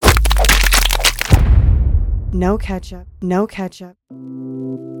No ketchup. No ketchup.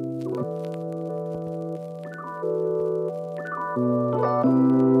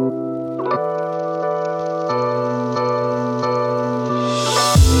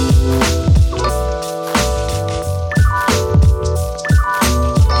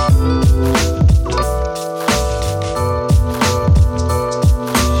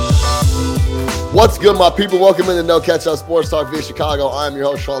 What's good, my people? Welcome into No Catch Up Sports Talk via Chicago. I'm your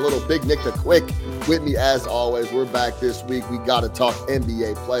host, Sean Little, Big Nick the Quick. With me, as always, we're back this week. We got to talk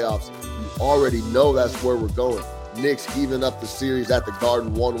NBA playoffs. You already know that's where we're going. Knicks even up the series at the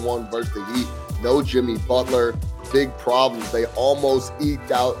Garden 1-1 versus the Heat. No Jimmy Butler. Big problems. They almost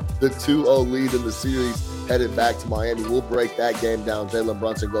eked out the 2-0 lead in the series, headed back to Miami. We'll break that game down. Jalen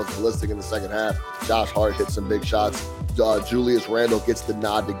Brunson goes ballistic in the second half. Josh Hart hits some big shots. Julius Randle gets the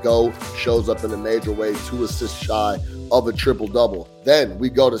nod to go, shows up in a major way, 2 assists shy of a triple-double. Then we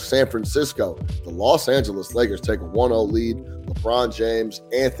go to San Francisco. The Los Angeles Lakers take a 1-0 lead. LeBron James,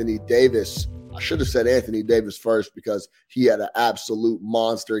 Anthony Davis. I should have said Anthony Davis first because he had an absolute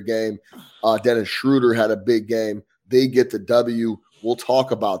monster game. Dennis Schroeder had a big game. They get the W. We'll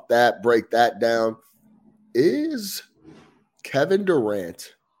talk about that, break that down. Is Kevin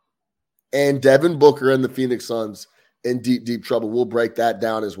Durant and Devin Booker and the Phoenix Suns in deep, deep trouble? We'll break that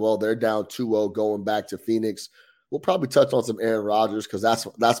down as well. They're down 2-0 going back to Phoenix. We'll probably touch on some Aaron Rodgers because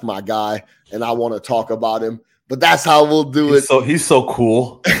that's my guy, and I want to talk about him. But that's how we'll do it. He's so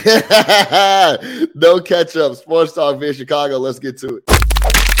cool. No catch up. Sports Talk via Chicago. Let's get to it.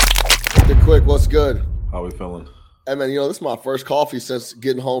 The Quick, what's good? How we feeling? Hey, man, this is my first coffee since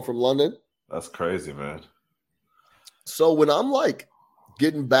getting home from London. That's crazy, man. So when I'm like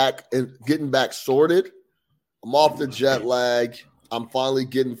getting back sorted, I'm off the jet lag. I'm finally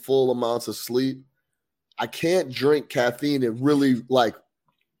getting full amounts of sleep. I can't drink caffeine and really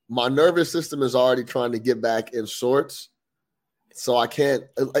my nervous system is already trying to get back in sorts. So I can't.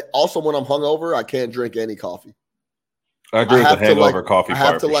 Also, when I'm hungover, I can't drink any coffee. I agree with the hangover coffee part.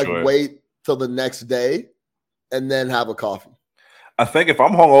 I have to sure. wait till the next day and then have a coffee. I think if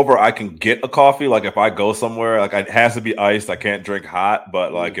I'm hungover, I can get a coffee. Like if I go somewhere, it has to be iced. I can't drink hot.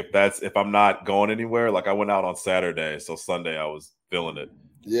 But if I'm not going anywhere, I went out on Saturday, so Sunday I was feeling it.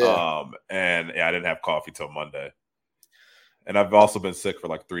 Yeah. I didn't have coffee till Monday. And I've also been sick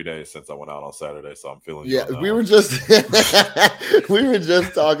for 3 days since I went out on Saturday, so I'm feeling. Yeah, we were just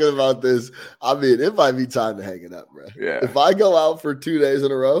talking about this. I mean, it might be time to hang it up, bro. Yeah. If I go out for 2 days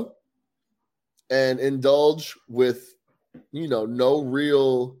in a row and indulge with, no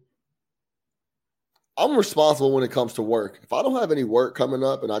real. I'm responsible when it comes to work. If I don't have any work coming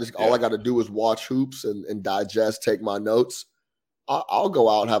up and all I got to do is watch hoops and digest, take my notes, I'll go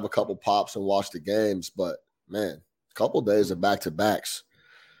out and have a couple pops and watch the games. But man, a couple of days of back-to-backs.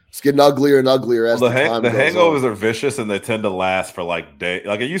 It's getting uglier and uglier as the time goes hangovers on. are vicious and they tend to last for days.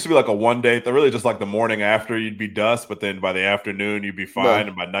 It used to be a one day. They're really just the morning after you'd be dust, but then by the afternoon you'd be fine,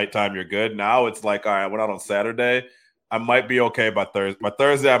 and by nighttime you're good. Now it's all right, I went out on Saturday. I might be okay by Thursday. By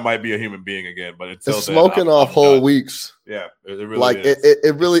Thursday, I might be a human being again. But until it's then, smoking off I'm whole done. Weeks. Yeah, it really is.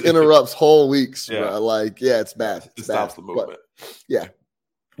 It really interrupts whole weeks. Yeah. Bro. It's bad. It stops the movement. But, yeah,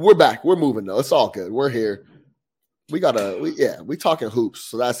 we're back. We're moving though. It's all good. We're here. We talking hoops,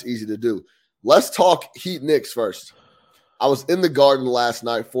 so that's easy to do. Let's talk Heat Knicks first. I was in the Garden last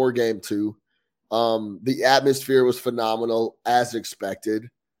night for Game 2. The atmosphere was phenomenal, as expected.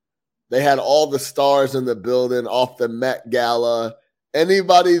 They had all the stars in the building off the Met Gala.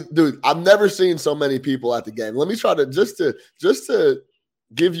 Dude, I've never seen so many people at the game. Let me try to just to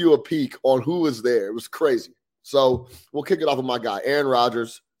give you a peek on who was there. It was crazy. So we'll kick it off with my guy, Aaron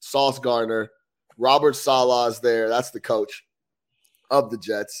Rodgers, Sauce Gardner, Robert Saleh's there. That's the coach of the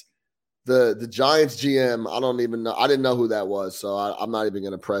Jets. The Giants GM, I don't even know. I didn't know who that was, so I'm not even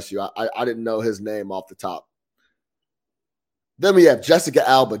going to press you. I didn't know his name off the top. Then we have Jessica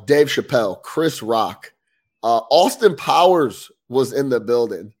Alba, Dave Chappelle, Chris Rock. Austin Powers was in the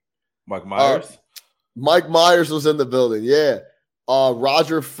building. Mike Myers? Mike Myers was in the building, yeah.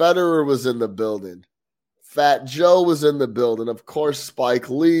 Roger Federer was in the building. Fat Joe was in the building. Of course, Spike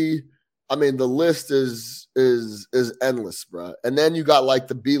Lee. I mean, the list is endless, bro. And then you got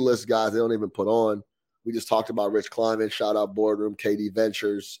the B-list guys they don't even put on. We just talked about Rich Kleiman, shout out Boardroom, KD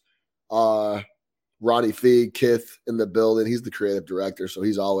Ventures, Ronnie Feig, Kith in the building. He's the creative director, so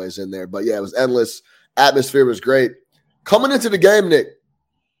he's always in there. But yeah, it was endless. Atmosphere was great. Coming into the game, Nick,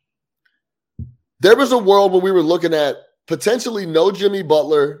 there was a world where we were looking at potentially no Jimmy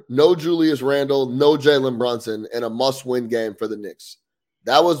Butler, no Julius Randle, no Jalen Brunson, and a must-win game for the Knicks.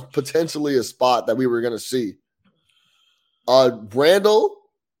 That was potentially a spot that we were going to see. Randle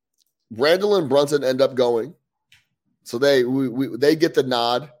and Brunson end up going. So they get the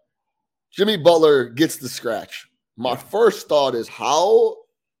nod. Jimmy Butler gets the scratch. My first thought is, how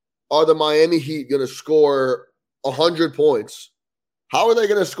are the Miami Heat going to score 100 points? How are they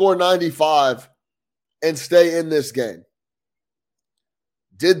going to score 95 and stay in this game?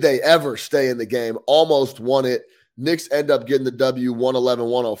 Did they ever stay in the game? Almost won it. Knicks end up getting the W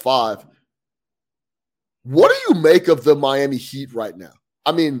 111-105. What do you make of the Miami Heat right now?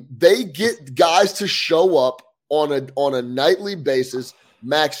 I mean, they get guys to show up on a nightly basis.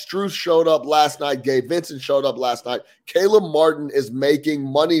 Max Strus showed up last night. Gabe Vincent showed up last night. Caleb Martin is making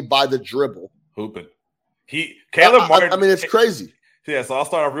money by the dribble. Hooping. Caleb Martin. I mean, it's crazy. Yeah, so I'll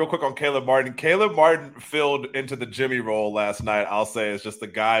start off real quick on Caleb Martin. Caleb Martin filled into the Jimmy role last night. I'll say it's just the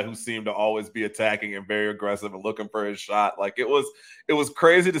guy who seemed to always be attacking and very aggressive and looking for his shot. Like it was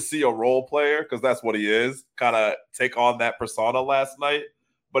crazy to see a role player, because that's what he is, kind of take on that persona last night.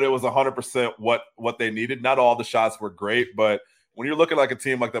 But it was 100% what they needed. Not all the shots were great, but when you're looking like a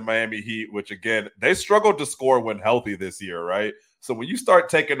team like the Miami Heat, which again, they struggled to score when healthy this year, right? So when you start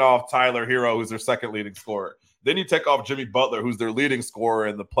taking off Tyler Hero, who's their second leading scorer, then you take off Jimmy Butler, who's their leading scorer,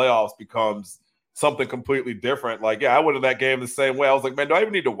 and the playoffs becomes something completely different. Like, yeah, I went in that game the same way. I was like, man, do I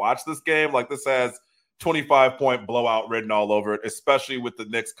even need to watch this game? Like, this has 25-point blowout written all over it, especially with the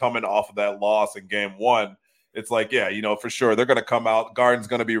Knicks coming off of that loss in game one. It's like, yeah, for sure, they're going to come out. Garden's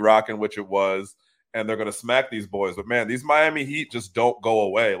going to be rocking, which it was, and they're going to smack these boys. But, man, these Miami Heat just don't go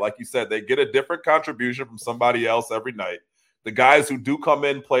away. Like you said, they get a different contribution from somebody else every night. The guys who do come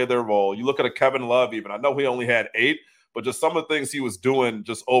in play their role. You look at a Kevin Love even. I know he only had 8, but just some of the things he was doing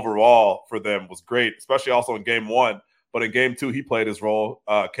just overall for them was great, especially also in game one. But in game two, he played his role.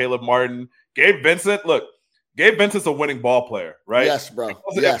 Caleb Martin, Gabe Vincent. Look, Gabe Vincent's a winning ball player, right? Yes, bro.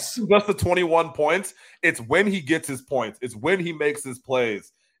 Yes. Just the 21 points. It's when he gets his points. It's when he makes his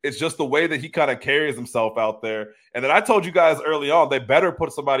plays. It's just the way that he kind of carries himself out there. And then I told you guys early on, they better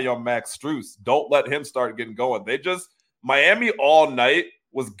put somebody on Max Strus. Don't let him start getting going. Miami all night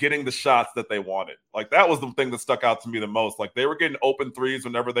was getting the shots that they wanted. Like, that was the thing that stuck out to me the most. Like, they were getting open threes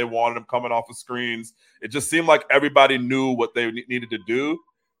whenever they wanted them, coming off of screens. It just seemed like everybody knew what they needed to do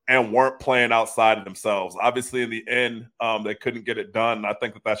and weren't playing outside of themselves. Obviously, in the end, they couldn't get it done. I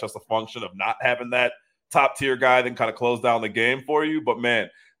think that's just a function of not having that top-tier guy that kind of close down the game for you. But, man,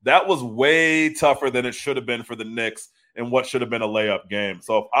 that was way tougher than it should have been for the Knicks in what should have been a layup game.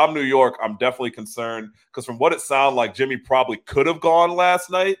 So if I'm New York, I'm definitely concerned, because from what it sounded like, Jimmy probably could have gone last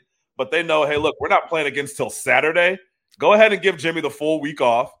night, but they know, hey, look, we're not playing against till Saturday. Go ahead and give Jimmy the full week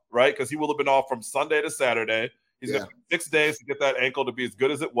off, right? Because he will have been off from Sunday to Saturday. He's got 6 days to get that ankle to be as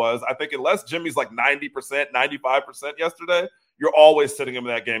good as it was. I think unless Jimmy's like 90%, 95% yesterday, you're always sitting him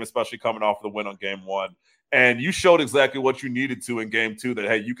in that game, especially coming off the win on game one. And you showed exactly what you needed to in game two, that,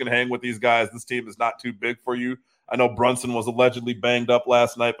 hey, you can hang with these guys. This team is not too big for you. I know Brunson was allegedly banged up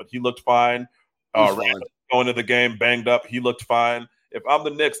last night, but he looked fine. Going into the game banged up, he looked fine. If I'm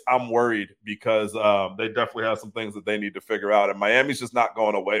the Knicks, I'm worried, because they definitely have some things that they need to figure out. And Miami's just not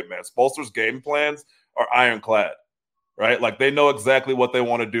going away, man. Spoelstra's game plans are ironclad, right? Like, they know exactly what they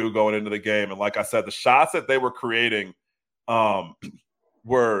want to do going into the game. And like I said, the shots that they were creating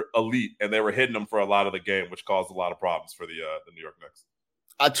were elite, and they were hitting them for a lot of the game, which caused a lot of problems for the New York Knicks.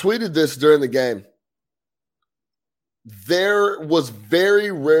 I tweeted this during the game. There was very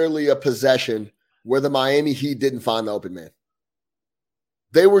rarely a possession where the Miami Heat didn't find the open man.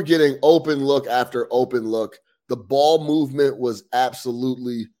 They were getting open look after open look. The ball movement was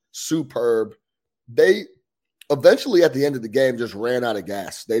absolutely superb. They eventually, at the end of the game, just ran out of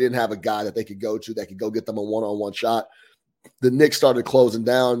gas. They didn't have a guy that they could go to that could go get them a one-on-one shot. The Knicks started closing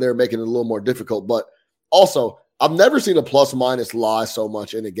down. They're making it a little more difficult. But also, I've never seen a plus-minus lie so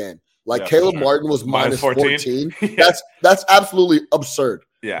much in a game. Like, Caleb Martin was minus 14. Yeah. That's absolutely absurd.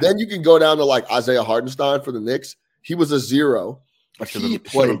 Yeah. Then you can go down to like Isaiah Hartenstein for the Knicks. He was a 0. He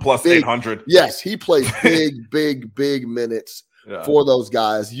played plus big, 800. Yes, he played big minutes for those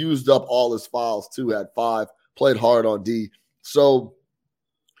guys. Used up all his fouls too. Had 5. Played hard on D. So,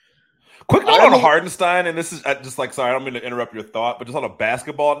 quick note on Hartenstein, and this is just like, sorry, I don't mean to interrupt your thought, but just on a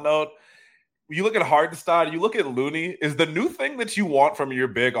basketball note. You look at Hartenstein, you look at Looney, is the new thing that you want from your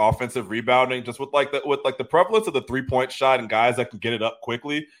big offensive rebounding, just with the prevalence of the 3-point shot and guys that can get it up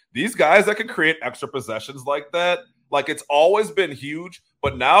quickly. These guys that can create extra possessions like that, like, it's always been huge,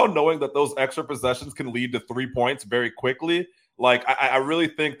 but now knowing that those extra possessions can lead to 3 points very quickly, like, I really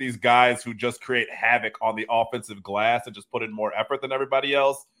think these guys who just create havoc on the offensive glass and just put in more effort than everybody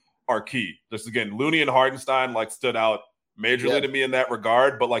else are key. Just again, Looney and Hartenstein like stood out majorly to me in that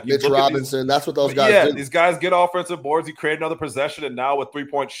regard, but like Mitch Robinson, that's what those guys do. These guys get offensive boards. You create another possession, and now with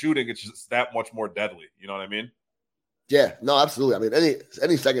 3-point shooting, it's just that much more deadly. You know what I mean? Yeah, no, absolutely. I mean,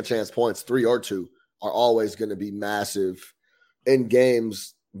 any second chance points, 3 or 2, are always going to be massive in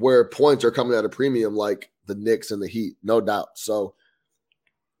games where points are coming at a premium, like the Knicks and the Heat, no doubt. So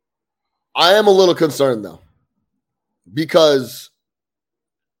I am a little concerned though, because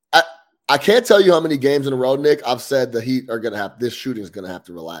I can't tell you how many games in a row, Nick, I've said the Heat are going to have this shooting is going to have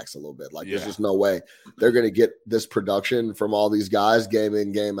to relax a little bit. Like there's just no way they're going to get this production from all these guys game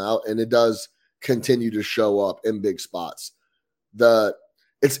in, game out. And it does continue to show up in big spots.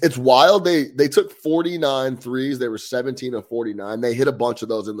 It's wild. They took 49 threes. They were 17 of 49. They hit a bunch of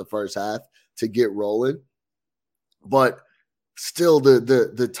those in the first half to get rolling. But still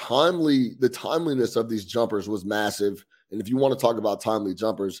the timeliness of these jumpers was massive. And if you want to talk about timely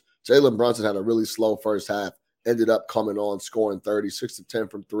jumpers, Jalen Brunson had a really slow first half, ended up coming on, scoring 36 of 10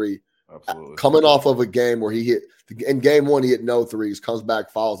 from 3. Absolutely. Coming off of a game where he hit – in game 1, he hit no threes, comes back,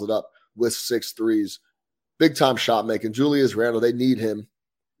 follows it up with 6 threes. Big-time shot making. Julius Randle, they need him.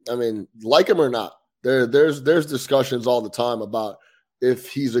 I mean, like him or not, there's discussions all the time about if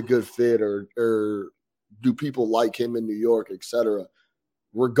he's a good fit or do people like him in New York, et cetera.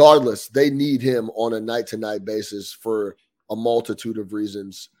 Regardless, they need him on a night-to-night basis for a multitude of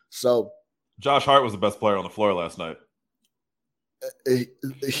reasons. So Josh Hart was the best player on the floor last night.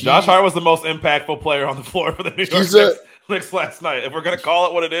 Josh Hart was the most impactful player on the floor for the New York Knicks last night. If we're going to call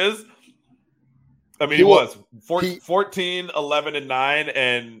it what it is, I mean, he was 14, 11, and 9,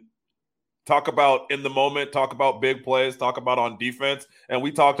 and talk about in the moment, talk about big plays, talk about on defense. And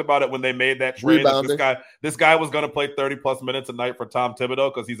we talked about it when they made that trade. This guy was going to play 30-plus minutes a night for Tom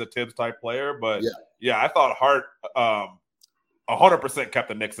Thibodeau because he's a Tibbs-type player. But, I thought Hart 100% kept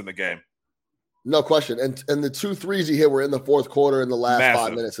the Knicks in the game. No question. And the 2 threes he hit were in the fourth quarter in the last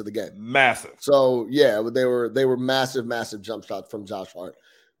 5 minutes of the game. Massive. So, yeah, they were massive, massive jump shots from Josh Hart.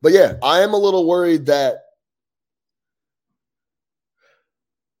 But, yeah, I am a little worried that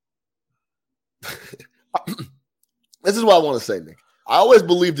this is what I want to say, Nick. I always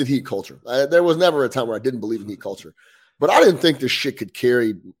believed in Heat culture. There was never a time where I didn't believe in Heat culture. But I didn't think this shit could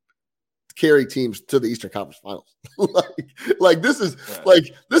carry teams to the Eastern Conference Finals. this is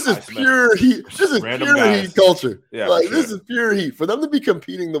pure Heat. This is pure Heat culture. Yeah, this is pure Heat. For them to be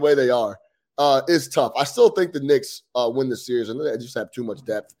competing the way they are is tough. I still think the Knicks win the series, and they just have too much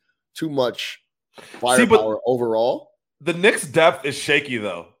depth, too much firepower overall. The Knicks' depth is shaky,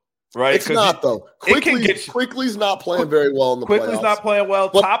 though. Right? It's not, though. Quickly's not playing very well in the playoffs. Quickly's not playing well.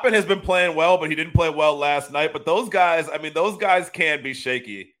 Toppin has been playing well, but he didn't play well last night. But those guys can be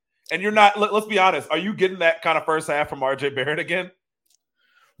shaky. And you're not, let's be honest, are you getting that kind of first half from RJ Barrett again?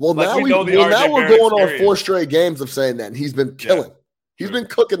 Well, now we're going on 4 straight games of saying that, and he's been killing. Yeah. He's been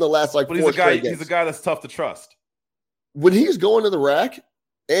cooking the last 4 straight games. He's a guy that's tough to trust. When he's going to the rack,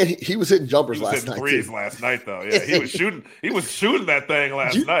 and he was hitting jumpers last night. Threes last night, though. Yeah, he was shooting. He was shooting that thing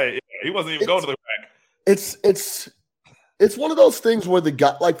last night. He wasn't even going to the rack. It's one of those things where the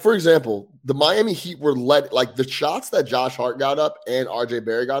guy, like for example, the Miami Heat were the shots that Josh Hart got up and RJ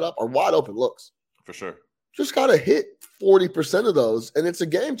Barry got up are wide open looks. For sure. Just got to hit 40% of those, and it's a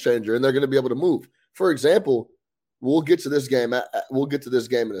game changer, and they're going to be able to move. For example, we'll get to this game in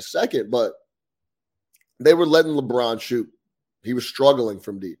a second, but they were letting LeBron shoot. He was struggling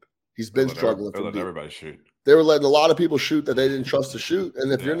from deep. He's been struggling from deep. Everybody shoot. They were letting a lot of people shoot that they didn't trust to shoot.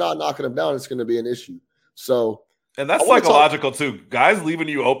 And if you're not knocking them down, it's going to be an issue. So, and that's psychological too. Guys leaving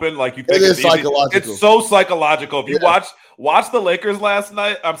you open, like you think it is psychological. It's so psychological. If you watch the Lakers last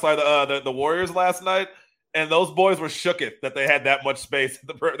night, I'm sorry, the Warriors last night, and those boys were shooketh that they had that much space.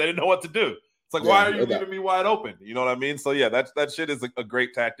 They didn't know what to do. It's like, why are you leaving me wide open? You know what I mean? So yeah, that shit is a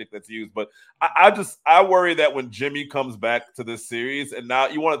great tactic that's used. But I worry that when Jimmy comes back to this series, and now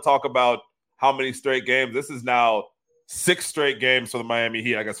you want to talk about how many straight games. This is now 6 straight games for the Miami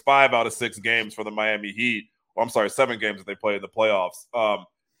Heat. I guess 5 out of 6 games for the Miami Heat. Or I'm sorry, 7 games that they played in the playoffs.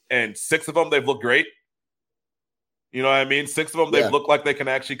 And 6 of them they've looked great. You know what I mean? 6 of them they've looked like they can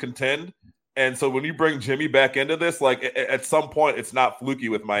actually contend. And so when you bring Jimmy back into this, like at some point, it's not fluky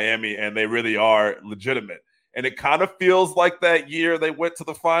with Miami, and they really are legitimate. And it kind of feels like that year they went to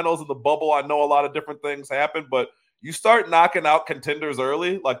the finals in the bubble. I know a lot of different things happened, but you start knocking out contenders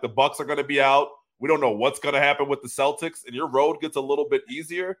early, like the Bucks are going to be out. We don't know what's going to happen with the Celtics, and your road gets a little bit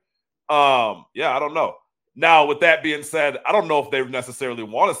easier. I don't know. Now, with that being said, I don't know if they necessarily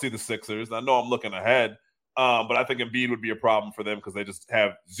want to see the Sixers. I know I'm looking ahead. But I think Embiid would be a problem for them because they just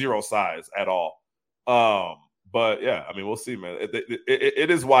have 0 size at all. But yeah, I mean, we'll see, man.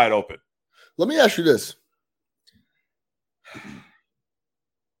 It is wide open. Let me ask you this.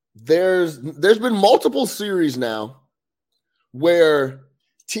 There's been multiple series now where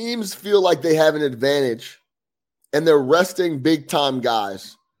teams feel like they have an advantage and they're resting big-time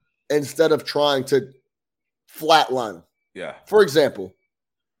guys instead of trying to flatline them. Yeah. For example,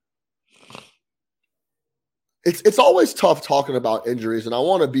 it's always tough talking about injuries, and I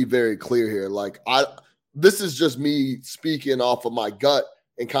want to be very clear here. This is just me speaking off of my gut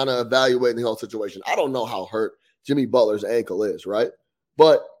and kind of evaluating the whole situation. I don't know how hurt Jimmy Butler's ankle is, right?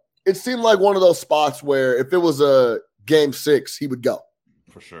 But it seemed like one of those spots where if it was a game 6, he would go.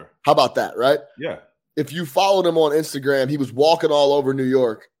 For sure. How about that, right? Yeah. If you followed him on Instagram, he was walking all over New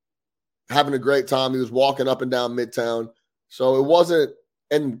York, having a great time. He was walking up and down Midtown. So it wasn't,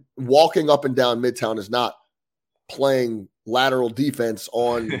 and walking up and down Midtown is not playing lateral defense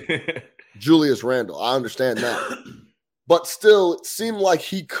on Julius Randle. I understand that. But still, it seemed like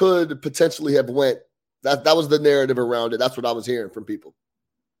he could potentially have went. That was the narrative around it. That's what I was hearing from people.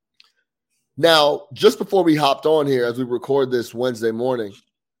 Now, just before we hopped on here, as we record this Wednesday morning,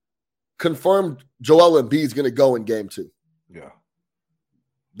 confirmed Joel Embiid's going to go in game 2. Yeah.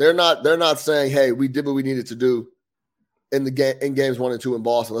 They're not saying, hey, we did what we needed to do in games 1 and 2 in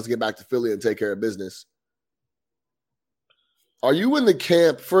Boston. Let's get back to Philly and take care of business. Are you in the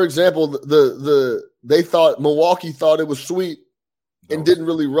camp? For example, Milwaukee thought it was sweet and didn't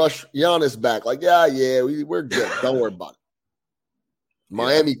really rush Giannis back. Like, we're good. Don't worry about it.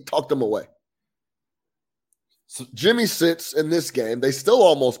 Miami tucked them away. So Jimmy sits in this game. They still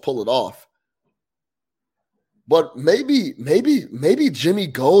almost pull it off. But maybe Jimmy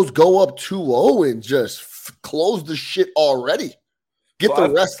go up 2-0 and just close the shit already. Get the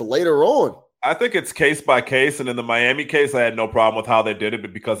rest later on. I think it's case by case. And in the Miami case, I had no problem with how they did it,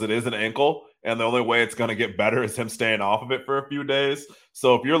 but because it is an ankle, and the only way it's going to get better is him staying off of it for a few days.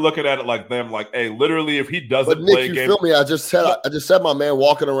 So if you're looking at it like them, like, hey, literally, if he doesn't but Nick, play you game, feel me? I just said my man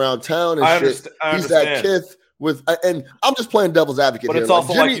walking around town and shit. He's that kid with, and I'm just playing devil's advocate. But here. it's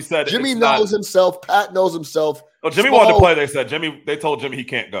also like you said, Jimmy knows himself. Pat knows himself. Oh, Jimmy wanted to play. They told Jimmy he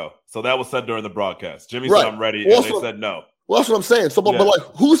can't go. So that was said during the broadcast. Jimmy said, I'm ready. And they said no. Well, that's what I'm saying. So, but like,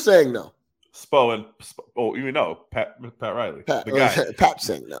 who's saying no? Pat Riley, Pat, the guy. Pat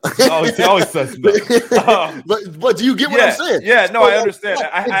saying no. He always says no. But do you get what I'm saying? Yeah, no, I understand.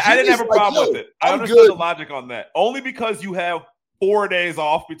 I didn't have a problem with it. I understand the logic on that. Only because you have 4 days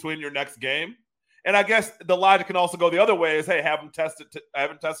off between your next game. And I guess the logic can also go the other way is, hey, have him tested. I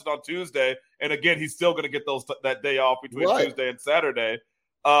haven't tested on Tuesday. And again, he's still going to get that day off between Tuesday and Saturday.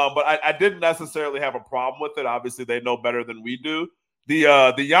 But I didn't necessarily have a problem with it. Obviously, they know better than we do. The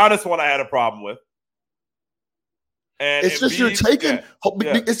Giannis one I had a problem with. And it's just you're taking.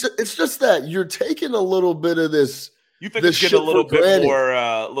 It's just that you're taking a little bit of this. You think it's getting a little bit more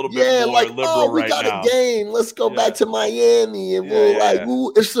liberal we right got now. A game. Let's go back to Miami, and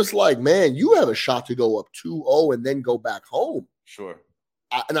it's just like, man, you have a shot to go up 2-0 and then go back home. Sure.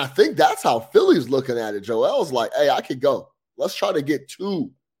 And I think that's how Philly's looking at it. Joel's like, hey, I could go. Let's try to get 2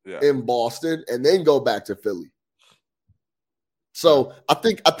 in Boston and then go back to Philly. So I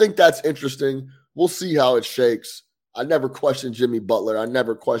think that's interesting. We'll see how it shakes. I never questioned Jimmy Butler. I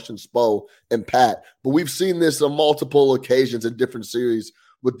never questioned Spo and Pat. But we've seen this on multiple occasions in different series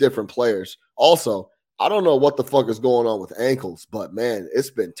with different players. Also, I don't know what the fuck is going on with ankles, but, man,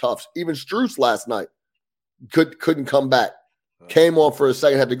 it's been tough. Even Strus last night couldn't come back. Came on for a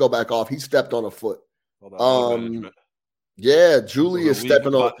second, had to go back off. He stepped on a foot. Yeah, Julie is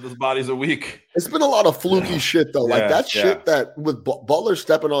stepping on. Those bodies are weak. It's been a lot of fluky shit, though. Like that shit that with Butler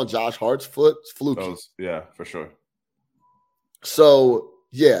stepping on Josh Hart's foot, it's fluky. For sure. So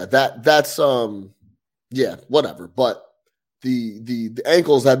that's whatever. But the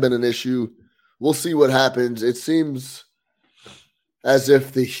ankles have been an issue. We'll see what happens. It seems as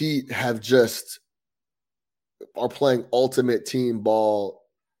if the Heat are playing ultimate team ball.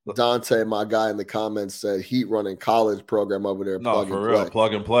 Dante, my guy in the comments, said Heat running college program over there. No, for real,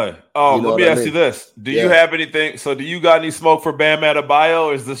 plug and play. Let me ask you this: do you have anything? So, do you got any smoke for Bam Adebayo,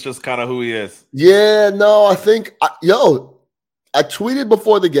 or is this just kind of who he is? Yeah, no, I think I tweeted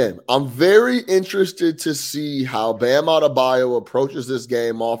before the game. I'm very interested to see how Bam Adebayo approaches this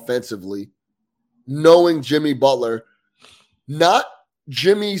game offensively, knowing Jimmy Butler. Not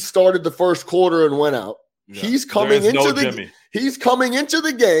Jimmy started the first quarter and went out. Yeah. He's coming into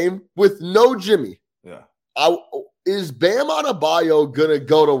the game with no Jimmy. Yeah. Is Bam Adebayo gonna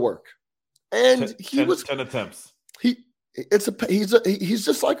go to work? And 10 attempts. He's just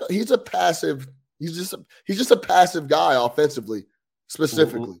a passive guy offensively,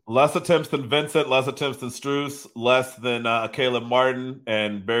 specifically. Less attempts than Vincent, less attempts than Strus, less than Caleb Martin,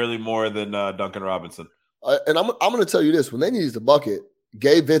 and barely more than Duncan Robinson. And I'm going to tell you this: when they needed the bucket,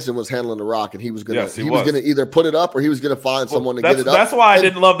 Gabe Vincent was handling the rock, and he was going to either put it up or he was going to find someone to get it up. That's why I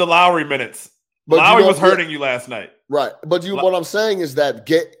didn't love the Lowry minutes. But Lowry was hurting you last night. Right. But what I'm saying is that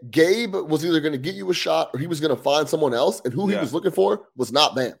Gabe was either going to get you a shot or he was going to find someone else. And who he was looking for was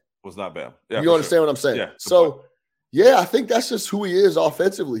not Bam. Yeah, you understand what I'm saying? Yeah. So, yeah, I think that's just who he is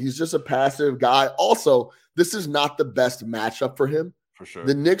offensively. He's just a passive guy. Also, this is not the best matchup for him. For sure.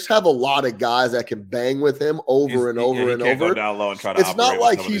 The Knicks have a lot of guys that can bang with him over and over. Go down low and try to it's not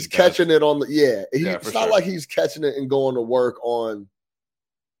like he's catching it on the it's not sure. like he's catching it and going to work on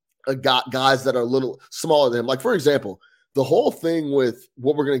guys that are a little smaller than him. Like, for example, the whole thing with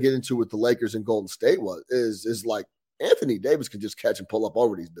what we're going to get into with the Lakers and Golden State is like Anthony Davis can just catch and pull up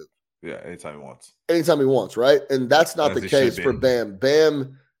over these dudes. Yeah, anytime he wants. Anytime he wants, right? And that's not the case for Bam.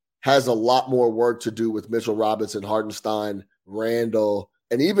 Bam has a lot more work to do with Mitchell Robinson, Hartenstein, Randall,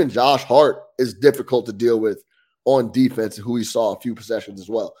 and even Josh Hart is difficult to deal with on defense, who we saw a few possessions as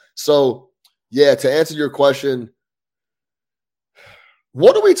well. So, yeah, to answer your question,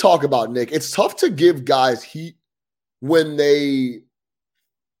 what do we talk about, Nick? It's tough to give guys heat when they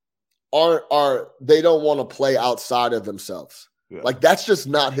they don't want to play outside of themselves. Yeah. Like, that's just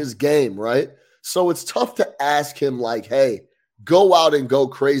not his game, right? So it's tough to ask him, like, hey, go out and go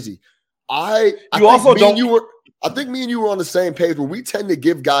crazy. I think me and you were on the same page where we tend to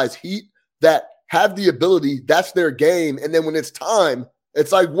give guys heat that have the ability, that's their game. And then when it's time,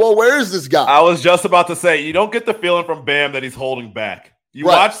 it's like, whoa, where is this guy? I was just about to say, you don't get the feeling from Bam that he's holding back. You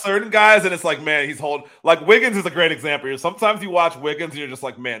watch certain guys and it's like, man, he's holding. Like Wiggins is a great example. Sometimes you watch Wiggins and you're just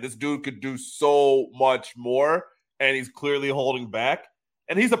like, man, this dude could do so much more. And he's clearly holding back.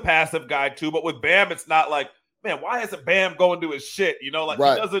 And he's a passive guy too. But with Bam, it's not like, man, why isn't Bam going to his shit? You know, like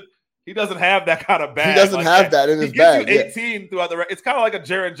he doesn't have that kind of bag. He doesn't have that in his bag. He gets you 18 throughout the It's kind of like a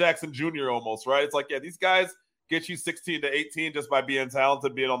Jaren Jackson Jr. almost, right? It's like, yeah, these guys get you 16 to 18 just by being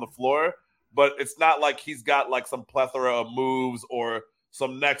talented, being on the floor. But it's not like he's got like some plethora of moves or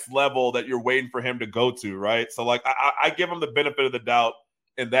some next level that you're waiting for him to go to, right? So like I give him the benefit of the doubt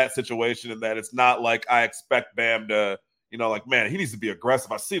in that situation, and that it's not like I expect Bam to, you know, like, man, he needs to be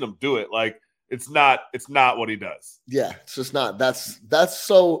aggressive. I've seen him do it. Like it's not what he does. Yeah, it's just not. That's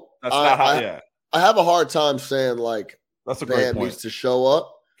not how. I have a hard time saying like that's a great Bam point. Needs to show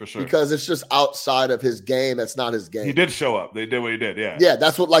up. For sure. Because it's just outside of his game. That's not his game. He did show up. They did what he did. Yeah. Yeah,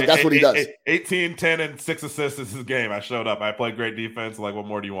 that's what he does. 18, 10, and 6 assists is his game. I showed up. I played great defense. Like, what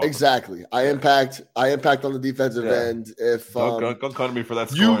more do you want? Exactly. I impact on the defensive end. If don't come to me for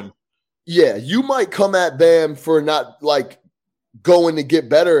that scoring. You might come at Bam for not like going to get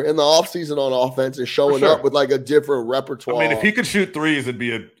better in the offseason on offense and showing up with like a different repertoire. I mean, if he could shoot threes, it'd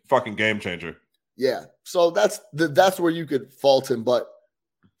be a fucking game changer. Yeah. So that's where you could fault him. But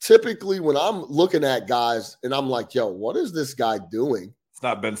typically when I'm looking at guys and I'm like, yo, what is this guy doing? It's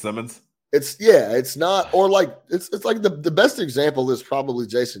not Ben Simmons. It's not, or like, it's like the best example is probably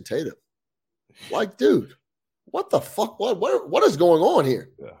Jason Tatum. Like, dude, what the fuck? What is going on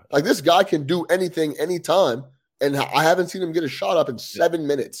here? Yeah. Like, this guy can do anything, anytime. And I haven't seen him get a shot up in 7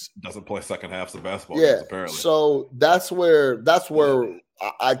 minutes. Doesn't play second halves of basketball games, apparently. So that's where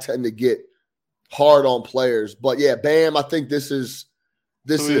I tend to get hard on players. But yeah, Bam, I think this is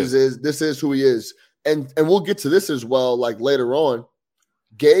who he is. And we'll get to this as well, like later on.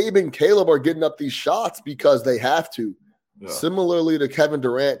 Gabe and Caleb are getting up these shots because they have to. Yeah. Similarly to Kevin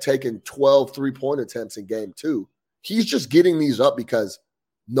Durant taking 12 3-point attempts in game 2. He's just getting these up because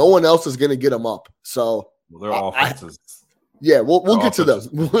no one else is going to get them up. So their offenses. We'll get to them.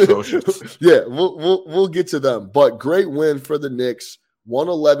 We'll get to them. But great win for the Knicks,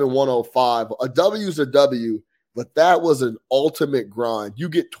 111-105. A W is a W. But that was an ultimate grind. You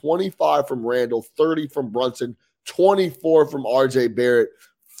get 25 from Randall, 30 from Brunson, 24 from RJ Barrett,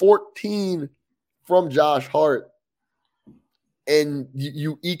 14 from Josh Hart, and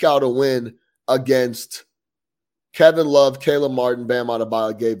you eke out a win against Kevin Love, Caleb Martin, Bam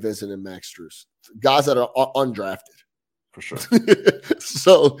Adebayo, Gabe Vincent, and Max Strus. Guys that are undrafted. For sure.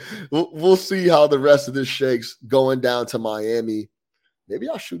 So we'll see how the rest of this shakes going down to Miami. Maybe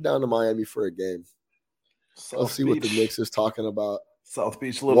I'll shoot down to Miami for a game. I'll see what the Knicks is talking about. South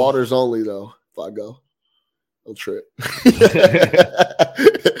Beach. Waters only, though, if I go. I'll trip.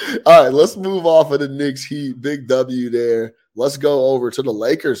 All right, let's move off of the Knicks Heat. Big W there. Let's go over to the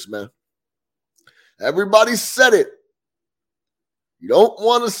Lakers, man. Everybody said it. You don't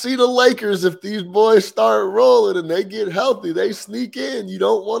want to see the Lakers if these boys start rolling and they get healthy. They sneak in. You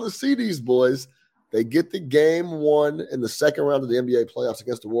don't want to see these boys. They get the game won in the second round of the NBA playoffs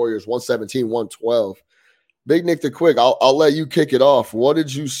against the Warriors, 117-112. Big Nick the Quick, I'll let you kick it off. What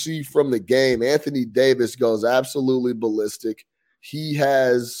did you see from the game? Anthony Davis goes absolutely ballistic. He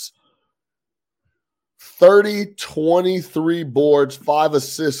has 30, 23 boards, 5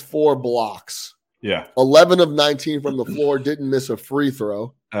 assists, 4 blocks. Yeah. 11 of 19 from the floor, didn't miss a free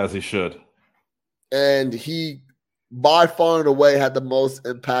throw. As he should. And he, by far and away, had the most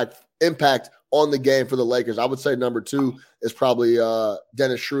impact on the game for the Lakers. I would say number 2 is probably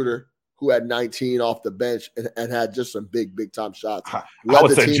Dennis Schroeder, who had 19 off the bench and had just some big time shots. I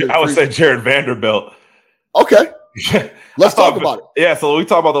would say Jared Vanderbilt. Okay. Let's talk about it. Yeah, so we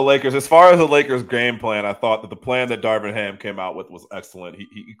talk about the Lakers. As far as the Lakers' game plan, I thought that the plan that Darvin Ham came out with was excellent.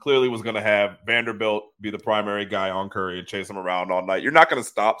 He clearly was going to have Vanderbilt be the primary guy on Curry and chase him around all night. You're not going to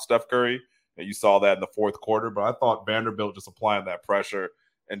stop Steph Curry, and you saw that in the fourth quarter, but I thought Vanderbilt just applying that pressure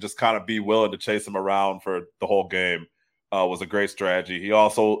and just kind of be willing to chase him around for the whole game was a great strategy. He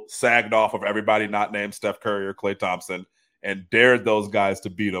also sagged off of everybody not named Steph Curry or Klay Thompson and dared those guys to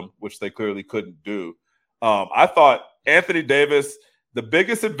beat him, which they clearly couldn't do. I thought Anthony Davis, the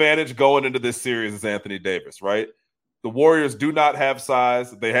biggest advantage going into this series is Anthony Davis, right? The Warriors do not have size.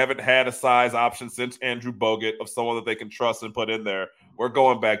 They haven't had a size option since Andrew Bogut of someone that they can trust and put in there. We're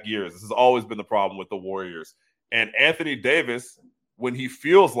going back years. This has always been the problem with the Warriors. And Anthony Davis, when he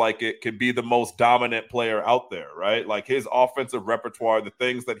feels like it, can be the most dominant player out there, right? Like his offensive repertoire, the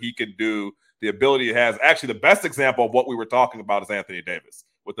things that he can do, the ability he has. Actually, the best example of what we were talking about is Anthony Davis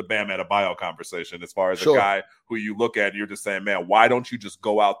with the Bam Adebayo conversation, as far as a guy who you look at and you're just saying, man, why don't you just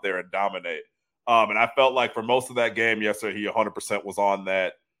go out there and dominate? And I felt like for most of that game yesterday, he 100% was on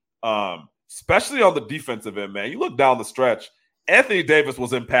that, especially on the defensive end, man. You look down the stretch, Anthony Davis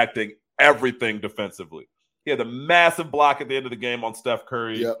was impacting everything defensively. He had a massive block at the end of the game on Steph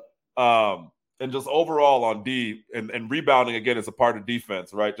Curry. Yep. And just overall on D and rebounding, again, is a part of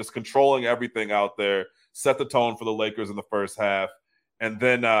defense, right? Just controlling everything out there, set the tone for the Lakers in the first half. And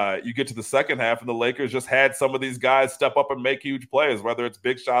then you get to the second half, and the Lakers just had some of these guys step up and make huge plays, whether it's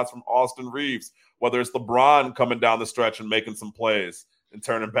big shots from Austin Reeves, whether it's LeBron coming down the stretch and making some plays and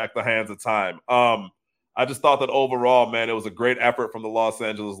turning back the hands of time. I just thought that overall, man, it was a great effort from the Los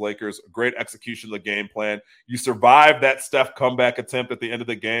Angeles Lakers, great execution of the game plan. You survived that Steph comeback attempt at the end of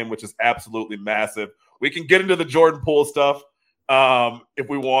the game, which is absolutely massive. We can get into the Jordan Poole stuff if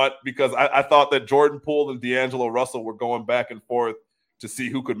we want, because I thought that Jordan Poole and D'Angelo Russell were going back and forth to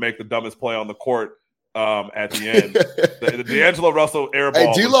see who could make the dumbest play on the court at the end. The D'Angelo Russell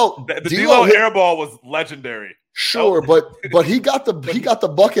airball. Hey, D'Lo airball was legendary. Sure, but he got the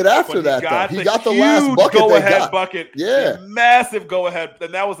bucket after that. He got the last bucket. Go-ahead bucket. Yeah, massive go-ahead.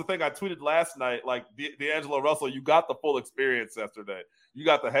 And that was the thing I tweeted last night. Like D'Angelo Russell, you got the full experience yesterday. You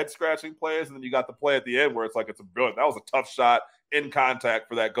got the head-scratching plays, and then you got the play at the end where it's like it's a brilliant. That was a tough shot in contact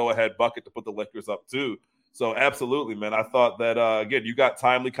for that go-ahead bucket to put the Lakers up too. So absolutely, man. I thought that, again, you got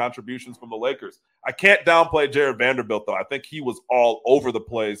timely contributions from the Lakers. I can't downplay Jared Vanderbilt, though. I think he was all over the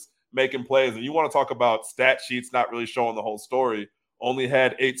place making plays. And you want to talk about stat sheets not really showing the whole story. Only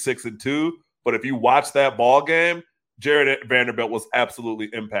had 8, 6, and 2. But if you watch that ball game, Jared Vanderbilt was absolutely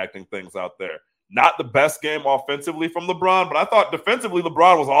impacting things out there. Not the best game offensively from LeBron, but I thought defensively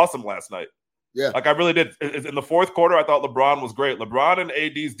LeBron was awesome last night. Yeah. Like I really did. In the fourth quarter, I thought LeBron was great. LeBron and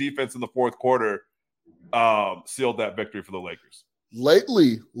AD's defense in the fourth quarter sealed that victory for the Lakers.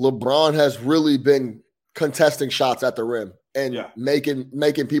 Lately, LeBron has really been contesting shots at the rim and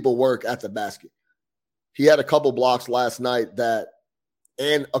making people work at the basket. He had a couple blocks last night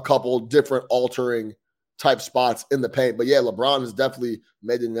and a couple different altering type spots in the paint. But yeah, LeBron has definitely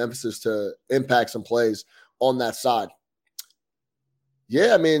made an emphasis to impact some plays on that side.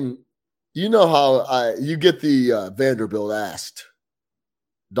 Yeah, I mean, you know how you get the Vanderbilt asked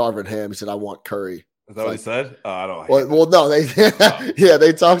Darvin Ham. He said, "I want Curry." Is that what he said? I don't know. Well, no, they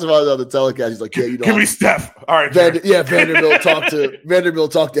talked about it on the telecast. He's like, yeah, give me Steph. All right. Vanderbilt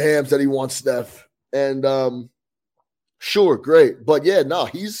talked to Ham, said he wants Steph. And sure, great. But yeah, no,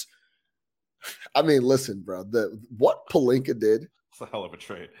 listen, bro, what Pelinka did. It's a hell of a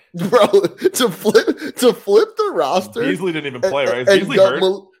trade. Bro, to flip the roster. Beasley didn't even play, right? Is Beasley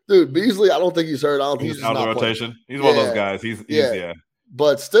hurt? Dude, Beasley, I don't think he's hurt. I don't think he's out of rotation. He's one of those guys. He's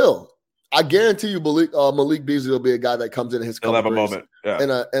But still, I guarantee you, Malik Beasley will be a guy that comes in his. He'll have a moment, in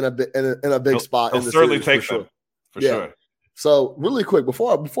a big spot. He'll certainly take them for sure. So really quick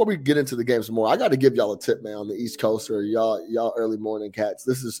before we get into the game some more, I got to give y'all a tip, man, on the East Coast or y'all early morning cats.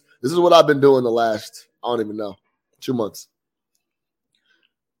 This is what I've been doing the last 2 months.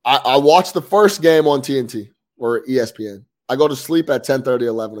 I watched the first game on TNT or ESPN. I go to sleep at 10:30,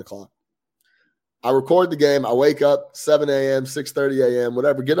 11 o'clock. I record the game. I wake up 7 a.m., 6:30 a.m.,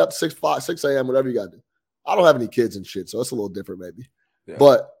 whatever. Get up 6 a.m., whatever you got to do. I don't have any kids and shit, so it's a little different maybe. Yeah.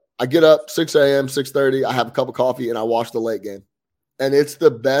 But I get up 6 a.m., 6:30. I have a cup of coffee, and I watch the late game. And it's the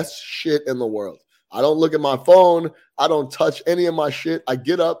best shit in the world. I don't look at my phone. I don't touch any of my shit. I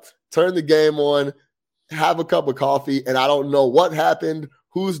get up, turn the game on, have a cup of coffee, and I don't know what happened,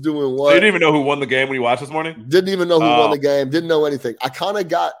 who's doing what. So you didn't even know who won the game when you watched this morning? Didn't even know who won the game. Didn't know anything. I kind of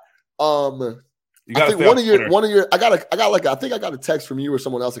got I think one of your I think I got a text from you or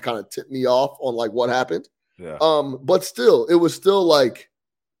someone else that kind of tipped me off on like what happened. Yeah. But still, it was still like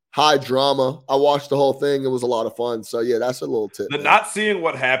high drama. I watched the whole thing. It was a lot of fun. So yeah, that's a little tip. Not seeing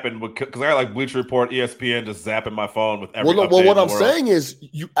what happened because I got like Bleacher Report, ESPN, just zapping my phone with every. Well, what I'm saying is,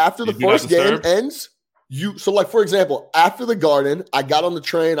 you after the first game ends, so like for example, after the Garden, I got on the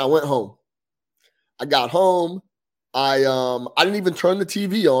train. I went home. I got home. I didn't even turn the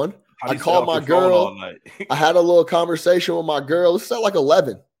TV on. I called my girl. I had a little conversation with my girl. It's at like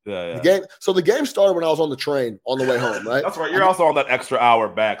 11. Yeah. The game started when I was on the train on the way home, right? That's right. You're also on that extra hour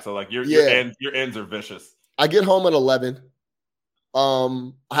back, so like your ends are vicious. I get home at 11.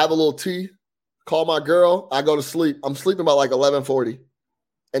 I have a little tea. Call my girl. I go to sleep. I'm sleeping by like 11:40,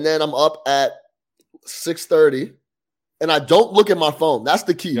 and then I'm up at 6:30. And I don't look at my phone. That's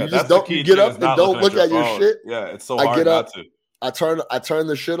the key. Yeah, you just don't get up and don't look at your shit. Yeah, it's so hard not to. I turn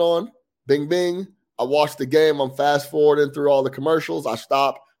the shit on. Bing, bing. I watch the game. I'm fast forwarding through all the commercials. I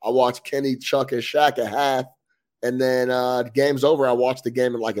stop. I watch Kenny, Chuck, and Shaq at half. And then the game's over. I watch the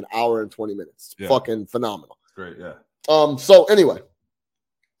game in like an hour and 20 minutes. Yeah. Fucking phenomenal. Great, yeah. So anyway,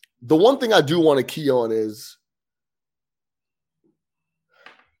 the one thing I do want to key on is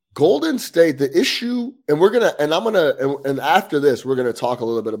Golden State, the issue, and after this, we're gonna talk a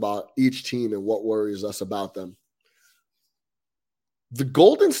little bit about each team and what worries us about them. The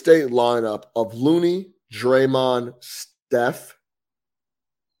Golden State lineup of Looney, Draymond, Steph,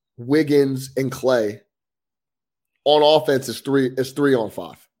 Wiggins, and Clay on offense is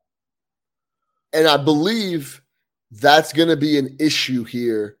 3-on-5. And I believe that's gonna be an issue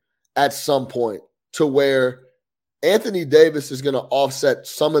here at some point to where Anthony Davis is going to offset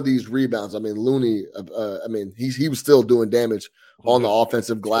some of these rebounds. I mean, Looney, he was still doing damage on the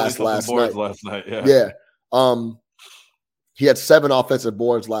offensive glass last night. Yeah. He had 7 offensive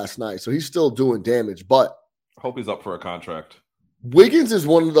boards last night, so he's still doing damage. But I hope he's up for a contract. Wiggins is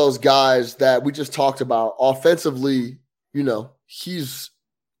one of those guys that we just talked about. Offensively, he lets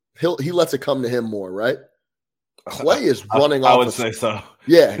it come to him more, right? Clay is running off. I would say so.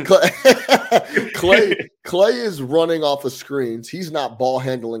 Yeah, Clay is running off of screens. He's not ball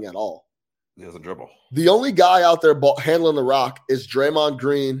handling at all. He doesn't dribble. The only guy out there handling the rock is Draymond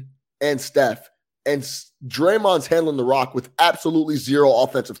Green and Steph. And Draymond's handling the rock with absolutely zero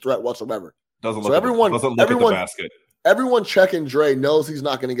offensive threat whatsoever. Doesn't look at the basket. Everyone checking Dre knows he's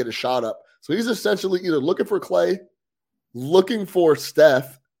not going to get a shot up. So he's essentially either looking for Clay, looking for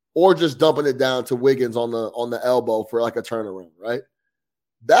Steph, or just dumping it down to Wiggins on the elbow for like a turnaround, right?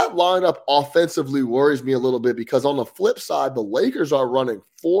 That lineup offensively worries me a little bit because on the flip side, the Lakers are running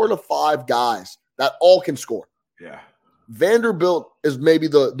 4 to 5 guys that all can score. Yeah. Vanderbilt is maybe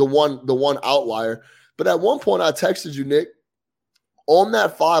the one outlier. But at one point I texted you, Nick, on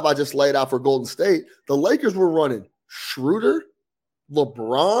that 5 I just laid out for Golden State, the Lakers were running Schroeder,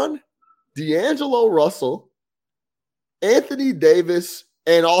 LeBron, D'Angelo Russell, Anthony Davis,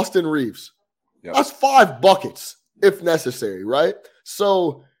 and Austin Reeves. Yep. That's 5 buckets if necessary, right?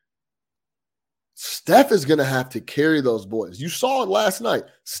 So Steph is going to have to carry those boys. You saw it last night.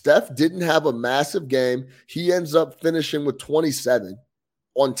 Steph didn't have a massive game. He ends up finishing with 27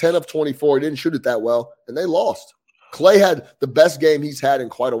 on 10 of 24. He didn't shoot it that well, and they lost. Clay had the best game he's had in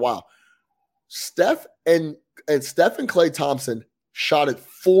quite a while. Steph and Clay Thompson shot it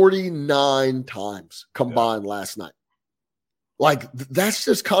 49 times combined last night. Like, that's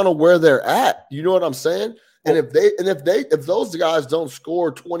just kind of where they're at. You know what I'm saying? And if those guys don't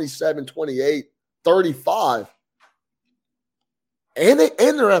score 27, 28, 35, and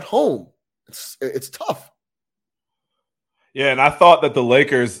they're at home, it's tough. Yeah, and I thought that the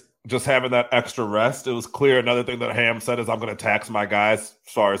Lakers just having that extra rest, it was clear. Another thing that Ham said is I'm going to tax my guys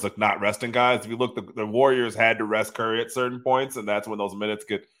as far as like not resting guys. If you look, the Warriors had to rest Curry at certain points, and that's when those minutes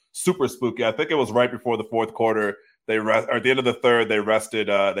get super spooky. I think it was right before the fourth quarter. Or at the end of the third, they rested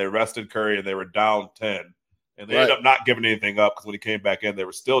Curry, and they were down 10. And they ended up not giving anything up because when he came back in, they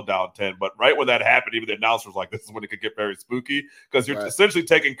were still down 10. But right when that happened, even the announcer was like, this is when it could get very spooky because you're essentially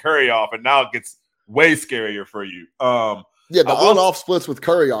taking Curry off, and now it gets way scarier for you. The on-off splits with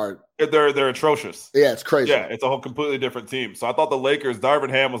Curry are they're atrocious. Yeah, it's crazy. Yeah, it's a whole completely different team. So I thought the Lakers, Darvin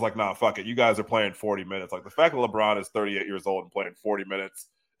Ham was like, nah, fuck it. You guys are playing 40 minutes. Like the fact that LeBron is 38 years old and playing 40 minutes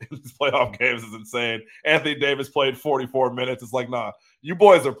in these playoff games is insane. Anthony Davis played 44 minutes. It's like, nah, you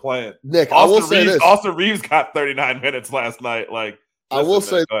boys are playing. Nick, I will say this. Austin Reeves got 39 minutes last night. Like, I will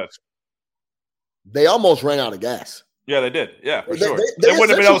say they almost ran out of gas. Yeah, they did. Yeah, for sure. They wouldn't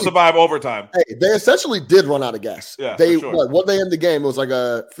have been able to survive overtime. Hey, they essentially did run out of gas. Yeah, they for sure. what they end the game? It was like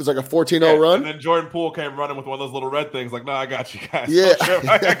a 14-0 run. And then Jordan Poole came running with one of those little red things, like, "No, I got you guys. Yeah,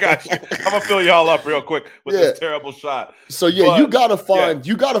 I got you. I'm gonna fill y'all up real quick with this terrible shot." So you gotta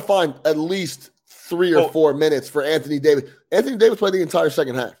find at least 3 or 4 minutes for Anthony Davis. Anthony Davis played the entire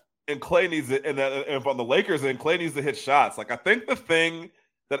second half, and Klay needs it. And on the Lakers, and Klay needs to hit shots. Like, I think the thing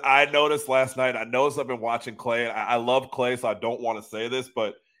that I noticed last night, I noticed I've been watching Klay, and I love Klay, so I don't want to say this,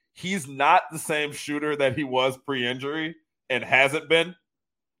 but he's not the same shooter that he was pre-injury and hasn't been.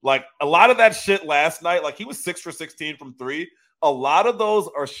 Like, a lot of that shit last night, like, he was 6 for 16 from 3. A lot of those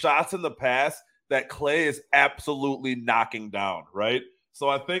are shots in the past that Klay is absolutely knocking down, right? So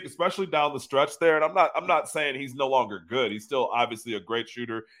I think, especially down the stretch there, and I'm not saying he's no longer good. He's still obviously a great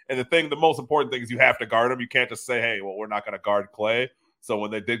shooter. And the most important thing is you have to guard him. You can't just say, "Hey, well, we're not going to guard Klay." So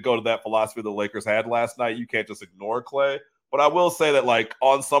when they did go to that philosophy the Lakers had last night, you can't just ignore Klay. But I will say that, like,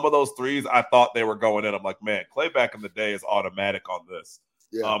 on some of those threes, I thought they were going in. I'm like, man, Klay back in the day is automatic on this.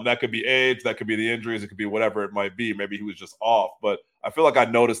 Yeah. That could be age, that could be the injuries, it could be whatever it might be. Maybe he was just off. But I feel like I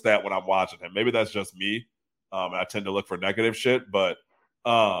noticed that when I'm watching him. Maybe that's just me. And I tend to look for negative shit. But,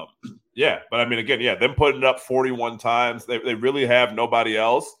 yeah. But, I mean, again, them putting it up 41 times. They really have nobody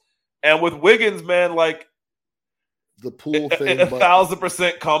else. And with Wiggins, man, like, the Poole thing,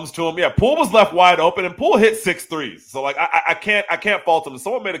 1,000% comes to him. Yeah, Poole was left wide open, and Poole hit 6 threes. So, like, I can't fault him.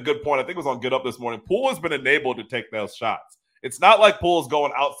 Someone made a good point. I think it was on Get Up this morning. Poole has been enabled to take those shots. It's not like Poole's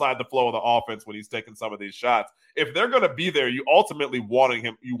going outside the flow of the offense when he's taking some of these shots. If they're going to be there, you ultimately want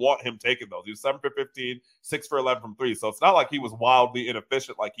him taking those. He was 7 for 15, 6 for 11 from 3. So it's not like he was wildly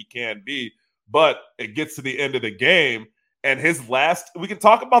inefficient like he can be. But it gets to the end of the game, and we can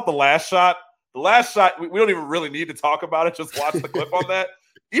talk about the last shot. The last shot, we don't even really need to talk about it. Just watch the clip on that.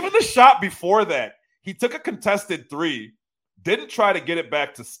 Even the shot before that, he took a contested 3, didn't try to get it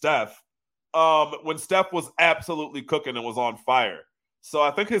back to Steph when Steph was absolutely cooking and was on fire. So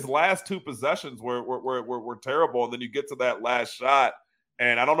I think his last 2 possessions were terrible. And then you get to that last shot,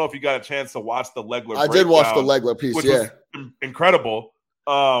 and I don't know if you got a chance to watch the Legler. I did watch the Legler piece, which was incredible.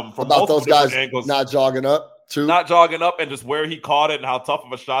 From about those guys angles, not jogging up, and just where he caught it and how tough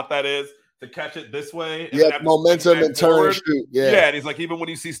of a shot that is. To catch it this way. And momentum and turn and shoot. Yeah, and he's like, even when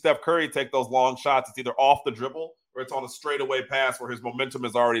you see Steph Curry take those long shots, it's either off the dribble or it's on a straightaway pass where his momentum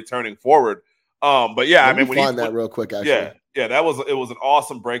is already turning forward. But yeah, I mean, find that real quick, actually. Yeah, it was an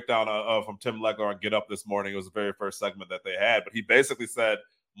awesome breakdown from Tim Legler on Get Up this morning. It was the very first segment that they had, but he basically said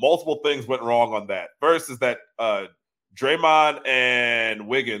multiple things went wrong on that. First is that Draymond and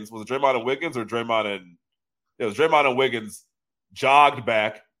Wiggins, was it Draymond and Wiggins or Draymond and it was Draymond and Wiggins jogged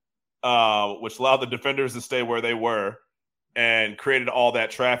back. Which allowed the defenders to stay where they were and created all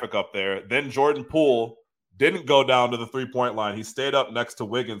that traffic up there. Then Jordan Poole didn't go down to the 3-point line. He stayed up next to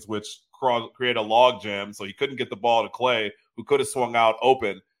Wiggins, which created a log jam, so he couldn't get the ball to Klay, who could have swung out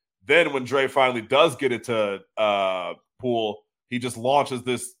open. Then when Dre finally does get it to Poole, he just launches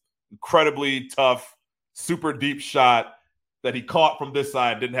this incredibly tough, super deep shot that he caught from this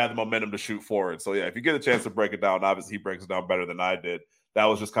side, didn't have the momentum to shoot forward. So, yeah, if you get a chance to break it down, obviously he breaks it down better than I did. That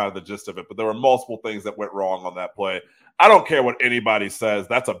was just kind of the gist of it. But there were multiple things that went wrong on that play. I don't care what anybody says.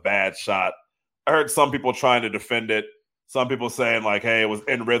 That's a bad shot. I heard some people trying to defend it. Some people saying, like, hey, it was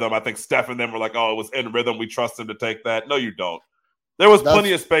in rhythm. I think Steph and them were like, oh, it was in rhythm. We trust him to take that. No, you don't. There was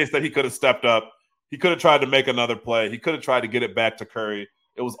plenty of space that he could have stepped up. He could have tried to make another play. He could have tried to get it back to Curry.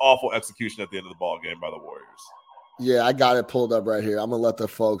 It was awful execution at the end of the ball game by the Warriors. Yeah, I got it pulled up right here. I'm going to let the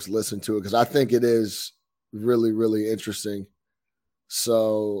folks listen to it because I think it is really, really interesting.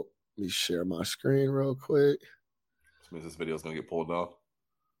 So let me share my screen real quick. Which means this video is going to get pulled down.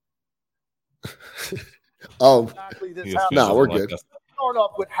 Exactly this no, we're good. Let's start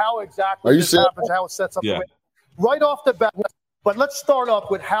off with how exactly this happens, how it sets up the way. Right off the bat, but let's start off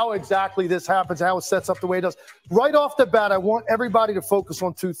with how exactly this happens, how it sets up the way it does. Right off the bat, I want everybody to focus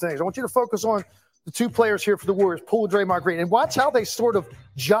on 2 things. I want you to focus on the 2 players here for the Warriors, Poole, Draymond Green, and watch how they sort of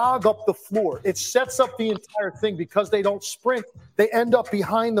jog up the floor. It sets up the entire thing because they don't sprint. They end up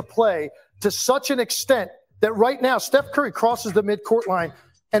behind the play to such an extent that right now Steph Curry crosses the midcourt line,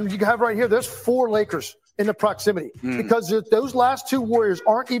 and you have right here, there's 4 Lakers in the proximity because those last 2 Warriors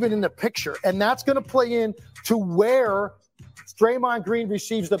aren't even in the picture, and that's going to play in to where Draymond Green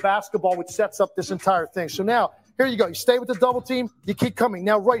receives the basketball, which sets up this entire thing. So now, here you go. You stay with the double team. You keep coming.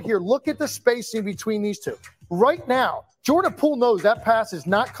 Now, right here, look at the spacing between these 2. Right now, Jordan Poole knows that pass is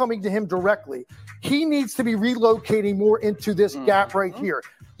not coming to him directly. He needs to be relocating more into this gap right here.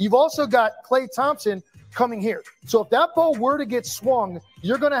 You've also got Klay Thompson, coming here. So if that ball were to get swung,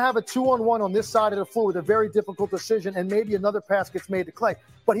 you're going to have a 2-on-1 on this side of the floor with a very difficult decision, and maybe another pass gets made to Klay.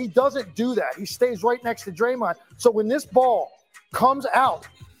 But he doesn't do that. He stays right next to Draymond. So when this ball comes out,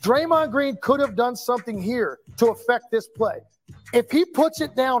 Draymond Green could have done something here to affect this play. If he puts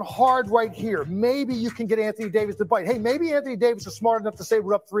it down hard right here, maybe you can get Anthony Davis to bite. Hey, maybe Anthony Davis is smart enough to say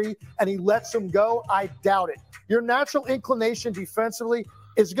we're up 3 and he lets him go. I doubt it. Your natural inclination defensively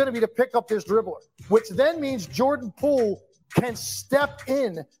is going to be to pick up this dribbler, which then means Jordan Poole can step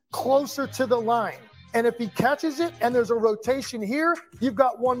in closer to the line. And if he catches it and there's a rotation here, you've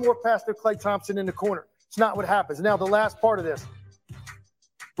got one more pass to Klay Thompson in the corner. It's not what happens. Now, the last part of this,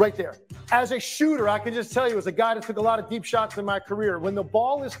 right there. As a shooter, I can just tell you, as a guy that took a lot of deep shots in my career, when the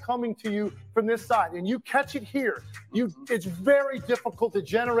ball is coming to you from this side and you catch it here, it's very difficult to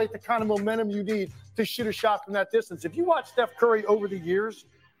generate the kind of momentum you need to shoot a shot from that distance. If you watch Steph Curry over the years,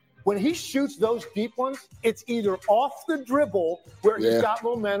 when he shoots those deep ones, it's either off the dribble where he's got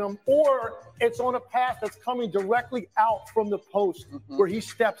momentum, or it's on a pass that's coming directly out from the post where he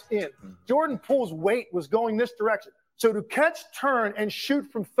steps in. Jordan Poole's weight was going this direction. So to catch, turn, and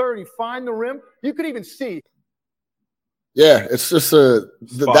shoot from 30, find the rim, you could even see. Yeah, it's just the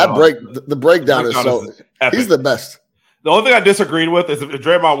breakdown is so – he's the best. The only thing I disagreed with is if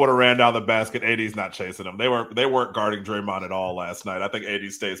Draymond would have ran down the basket, AD's not chasing him. They weren't guarding Draymond at all last night. I think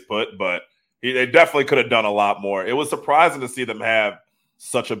AD stays put, but they definitely could have done a lot more. It was surprising to see them have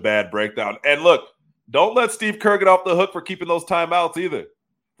such a bad breakdown. And look, don't let Steve Kerr get off the hook for keeping those timeouts either.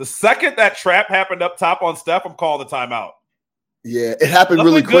 The second that trap happened up top on Steph, I'm calling the timeout. Yeah, it happened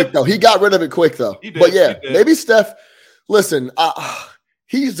really quick, though. He got rid of it quick, though. But, yeah, maybe Steph – listen,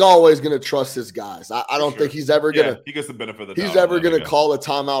 he's always going to trust his guys. I don't think he's ever going to – he gets the benefit of the doubt. He's ever going to call a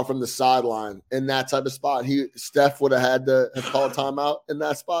timeout from the sideline in that type of spot. Steph would have had to have called a timeout in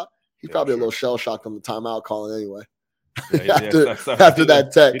that spot. He's probably a little shell-shocked on the timeout calling anyway. After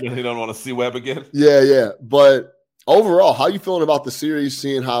that tech. He don't want to see Webb again? Yeah. But – overall, how are you feeling about the series,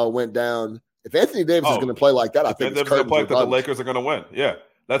 seeing how it went down? If Anthony Davis is going to play like that, I think it's curtains play that the Lakers are going to win. Yeah,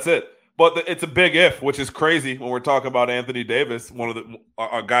 that's it. But it's a big if, which is crazy when we're talking about Anthony Davis,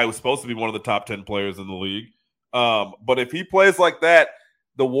 a guy who's supposed to be one of the top 10 players in the league. But if he plays like that,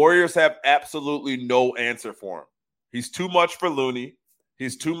 the Warriors have absolutely no answer for him. He's too much for Looney.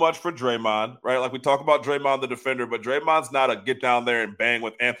 He's too much for Draymond, right? Like we talk about Draymond the defender, but Draymond's not a get down there and bang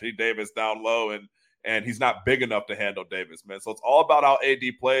with Anthony Davis down low and he's not big enough to handle Davis, man. So it's all about how AD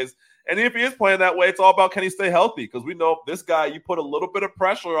plays. And if he is playing that way, it's all about can he stay healthy? Because we know if this guy, you put a little bit of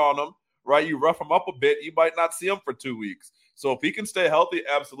pressure on him, right? You rough him up a bit, you might not see him for 2 weeks. So if he can stay healthy,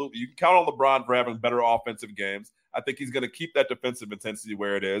 absolutely. You can count on LeBron for having better offensive games. I think he's going to keep that defensive intensity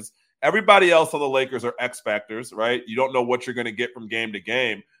where it is. Everybody else on the Lakers are X factors, right? You don't know what you're going to get from game to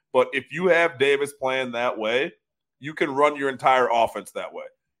game. But if you have Davis playing that way, you can run your entire offense that way.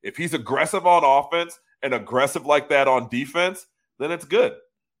 If he's aggressive on offense and aggressive like that on defense, then it's good.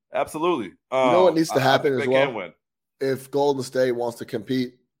 Absolutely. You know what needs to happen as well? If Golden State wants to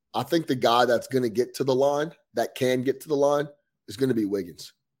compete, I think the guy that's going to get to the line, that can get to the line, is going to be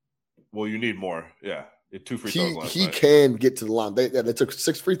Wiggins. Well, you need more. Yeah. 2 free throws last night. He can get to the line. They took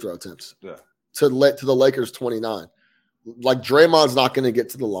 6 free throw attempts. Yeah. To the Lakers 29. Like Draymond's not going to get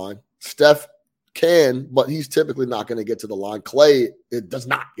to the line. Steph can, but he's typically not going to get to the line. Klay, it does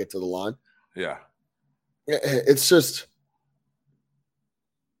not get to the line. Yeah. It's just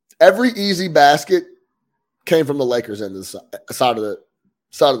every easy basket came from the Lakers end of the side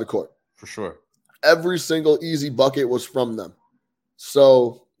of the court. For sure. Every single easy bucket was from them.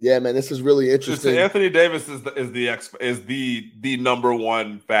 So, yeah, man, this is really interesting. Anthony Davis is the number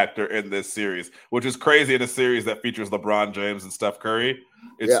one factor in this series, which is crazy in a series that features LeBron James and Steph Curry.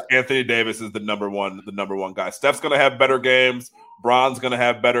 Anthony Davis is the number one guy. Steph's going to have better games. Bron's going to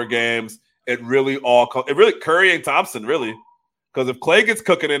have better games. It really Curry and Thompson, really. Because if Klay gets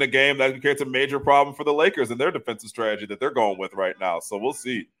cooking in a game, that creates a major problem for the Lakers and their defensive strategy that they're going with right now. So we'll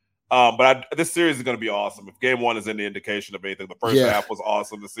see. But this series is going to be awesome. If game one is any indication of anything, the first half was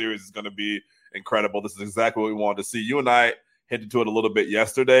awesome. The series is going to be incredible. This is exactly what we wanted to see. You and I hinted to it a little bit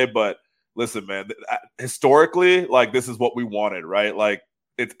yesterday, but listen, man, historically, like this is what we wanted, right? Like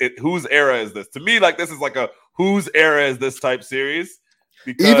whose era is this? To me, like this is like a whose era is this type series.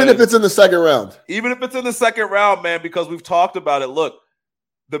 Because even if it's in the second round. Even if it's in the second round, man, because we've talked about it. Look,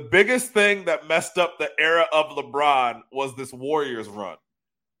 the biggest thing that messed up the era of LeBron was this Warriors run.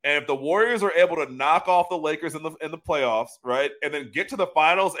 And if the Warriors are able to knock off the Lakers in the playoffs, right, and then get to the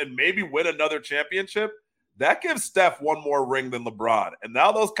finals and maybe win another championship, that gives Steph one more ring than LeBron. And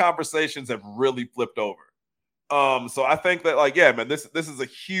now those conversations have really flipped over. So I think that, like, yeah, man, this is a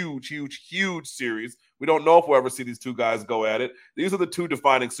huge, huge, huge series. We don't know if we'll ever see these two guys go at it. These are the two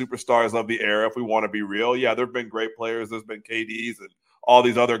defining superstars of the era, if we want to be real. Yeah, there have been great players. There's been KDs and all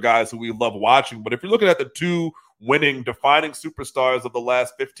these other guys who we love watching. But if you're looking at the two winning, defining superstars of the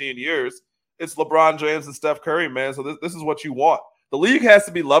last 15 years, it's LeBron James and Steph Curry, man. So this is what you want. The league has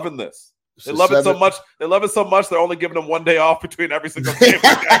to be loving this. They love it so much. They love it so much. They're only giving them 1 day off between every single game.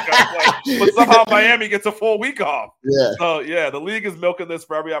 But somehow Miami gets a full week off. Yeah. So yeah, the league is milking this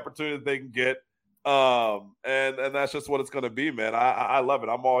for every opportunity that they can get. And that's just what it's going to be, man. I love it.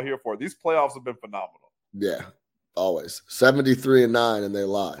 I'm all here for it. These playoffs have been phenomenal. Yeah, always 73-9, and they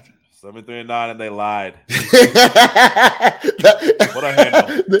lied. 73-9, and they lied. What a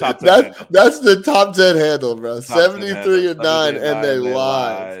handle! That's the top 10 handle, bro. 73-9, and they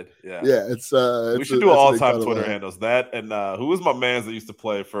lied. Yeah, it's we should do all-time Twitter handles. That and who was my man that used to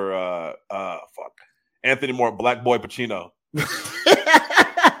play for Anthony Moore, Black Boy Pacino.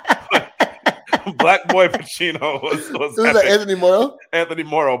 Black Boy Pacino was Who's that? Anthony Morrow? Anthony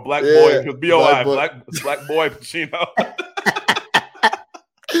Morrow, Black Boy, BOI, Black Boy Pacino.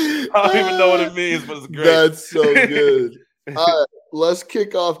 I don't even know what it means, but it's great. That's so good. All right, let's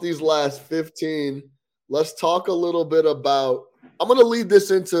kick off these last 15. Let's talk a little bit about – I'm going to lead this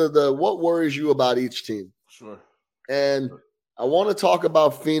into what worries you about each team. Sure. And I want to talk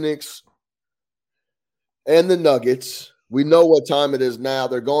about Phoenix and the Nuggets. We know what time it is now.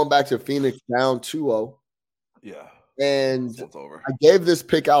 They're going back to Phoenix down 2-0. Yeah. And it's over. I gave this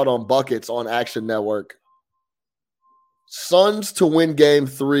pick out on Buckets on Action Network. Suns to win game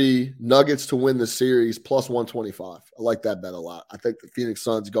 3, Nuggets to win the series, plus 125. I like that bet a lot. I think the Phoenix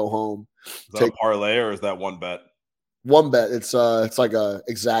Suns go home. Is that a parlay or is that one bet? One bet. It's like a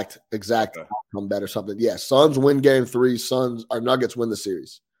exact outcome bet or something. Yeah, Suns win game 3, Nuggets win the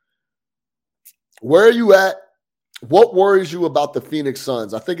series. Where are you at? What worries you about the Phoenix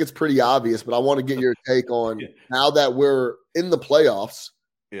Suns? I think it's pretty obvious, but I want to get your take on now that we're in the playoffs.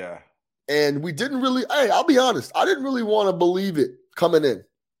 Yeah. And we didn't really, I'll be honest, I didn't really want to believe it coming in.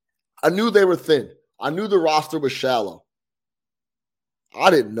 I knew they were thin. I knew the roster was shallow. I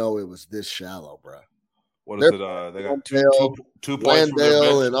didn't know it was this shallow, bro. What is it? They got two points from their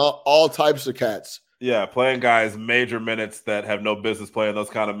bench. And all types of cats. Yeah, playing guys major minutes that have no business playing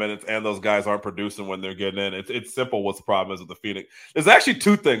those kind of minutes, and those guys aren't producing when they're getting in. It's simple what's the problem is with the Phoenix. There's actually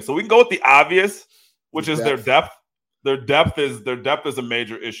two things. So we can go with the obvious, which is their depth. Their depth is a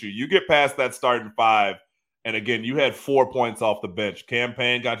major issue. You get past that starting 5, and again, you had 4 points off the bench.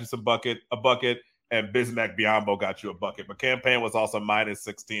 Campaign got you a bucket, and Bismack Biyombo got you a bucket. But Campaign was also minus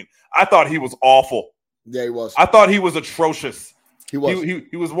 16. I thought he was awful. Yeah, he was. I thought he was atrocious. He was.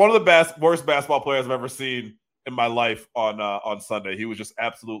 He was one of the worst basketball players I've ever seen in my life on Sunday. He was just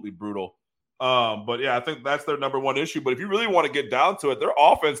absolutely brutal. But yeah, I think that's their number one issue. But if you really want to get down to it, their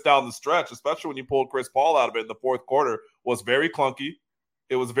offense down the stretch, especially when you pulled Chris Paul out of it in the fourth quarter, was very clunky.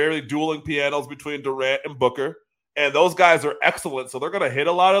 It was very dueling pianos between Durant and Booker. And those guys are excellent. So they're going to hit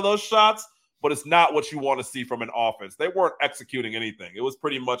a lot of those shots, but it's not what you want to see from an offense. They weren't executing anything. It was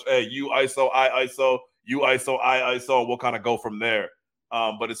pretty much, hey, you ISO, I ISO, you ISO, I ISO, and we'll kind of go from there.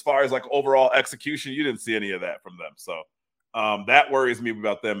 But as far as like overall execution, you didn't see any of that from them. So that worries me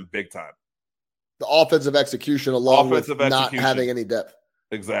about them big time. The offensive exexecution along with not having any depth.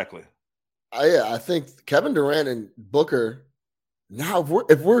 Exactly. I think Kevin Durant and Booker. Now,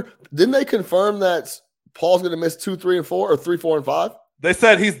 if we're didn't they confirm that Paul's going to miss 2, 3, and 4, or 3, 4, and 5? They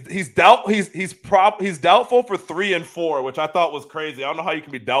said he's doubtful for 3 and 4, which I thought was crazy. I don't know how you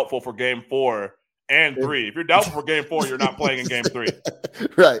can be doubtful for game 4 and 3. If you're doubtful for game 4, you're not playing in game 3.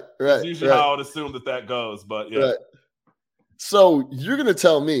 Right. That's usually how I would assume that goes. But yeah. Right. So you're going to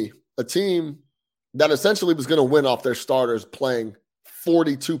tell me a team that essentially was going to win off their starters playing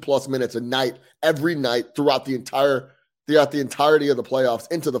 42 plus minutes a night, every night throughout the entirety of the playoffs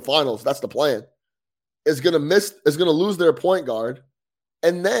into the finals. That's the plan. Is going to lose their point guard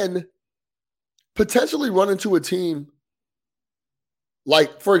and then potentially run into a team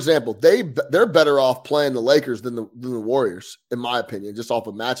like, for example, they're better off playing the Lakers than the Warriors, in my opinion, just off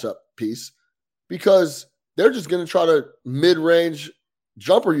a matchup piece, because they're just going to try to mid-range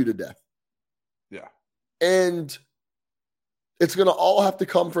jumper you to death. Yeah. And it's going to all have to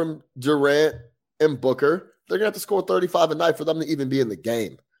come from Durant and Booker. They're going to have to score 35 a night for them to even be in the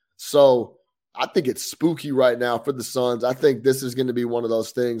game. So I think it's spooky right now for the Suns. I think this is going to be one of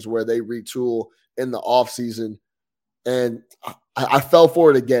those things where they retool in the offseason. And I fell for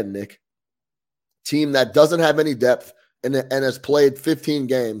it again, Nick. Team that doesn't have any depth and has played 15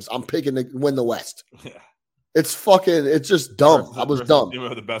 games, I'm picking to win the West. Yeah. It's just dumb. I was dumb. You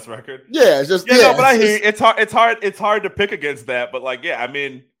have the best record? Yeah, it's just no, but I hear you. It's hard to pick against that. But like, yeah, I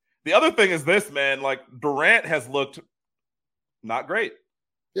mean, The other thing is this, man. Like Durant has looked not great.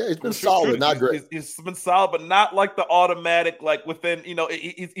 Yeah, he's been solid, not great. He's been solid, but not like the automatic, like within,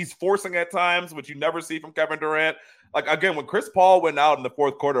 he's forcing at times, which you never see from Kevin Durant. Like, again, when Chris Paul went out in the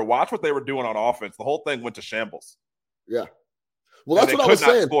fourth quarter, watch what they were doing on offense. The whole thing went to shambles. Yeah. Well, that's what I was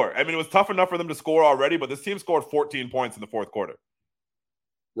saying. Score. I mean, it was tough enough for them to score already, but this team scored 14 points in the fourth quarter.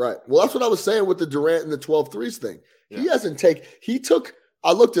 Right. Well, that's what I was saying with the Durant and the 12 threes thing. Yeah.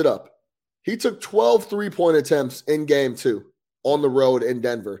 I looked it up. He took 12 3-point attempts in game 2 on the road in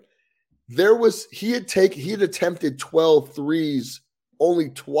Denver. He had attempted 12 threes only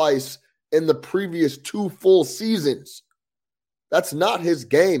twice in the previous 2 full seasons. That's not his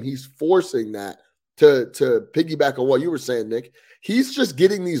game. He's forcing that to piggyback on what you were saying, Nick. He's just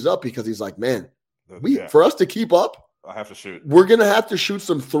getting these up because he's like, man, for us to keep up, I have to shoot. We're going to have to shoot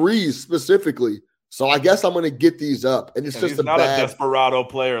some threes specifically. So I guess I'm going to get these up. And he's not a desperado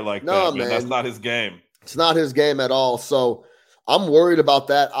player like that, man. That's not his game. It's not his game at all. So I'm worried about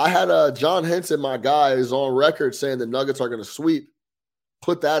that. I had John Henson, my guy, is on record saying the Nuggets are going to sweep.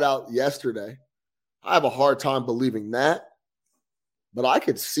 Put that out yesterday. I have a hard time believing that. But I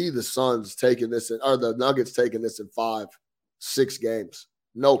could see the Suns taking this or the Nuggets taking this in 5-6 games.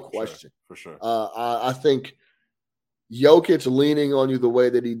 No question. For sure. I think Jokic leaning on you the way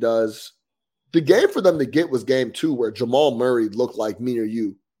that he does. The game for them to get was game 2 where Jamal Murray looked like me or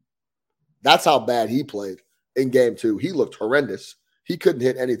you. That's how bad he played in game 2. He looked horrendous. He couldn't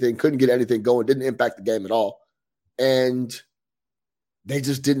hit anything, couldn't get anything going, didn't impact the game at all. And they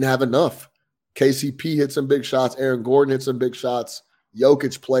just didn't have enough. KCP hit some big shots. Aaron Gordon hit some big shots.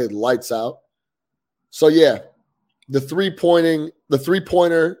 Jokic played lights out. So, yeah, the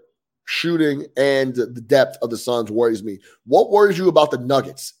three-pointer shooting and the depth of the Suns worries me. What worries you about the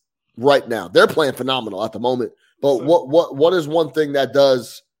Nuggets right now? They're playing phenomenal at the moment. But what is one thing that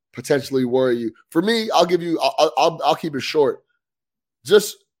does potentially worry you? For me, I'll keep it short.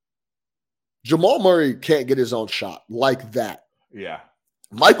 Just Jamal Murray can't get his own shot like that. Yeah.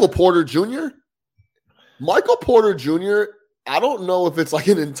 Michael Porter Jr., I don't know if it's like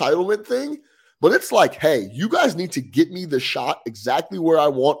an entitlement thing, but it's like, hey, you guys need to get me the shot exactly where I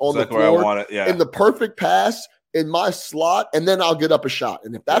want on the floor, where I want it, in the perfect pass, in my slot, and then I'll get up a shot.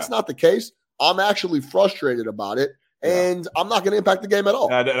 And if that's not the case, I'm actually frustrated about it, and I'm not going to impact the game at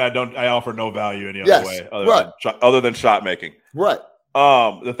all. I offer no value any other way other than shot making. Right.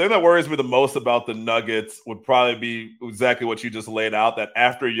 The thing that worries me the most about the Nuggets would probably be exactly what you just laid out, that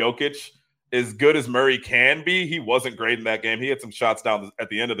after Jokic, as good as Murray can be, he wasn't great in that game. He had some shots down at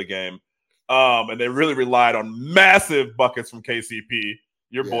the end of the game. And they really relied on massive buckets from KCP,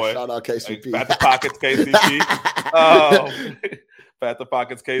 your boy. Shout out KCP. Fat the pockets, KCP. Fat the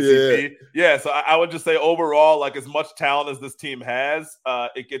pockets, KCP. Yeah, so I would just say overall, like as much talent as this team has,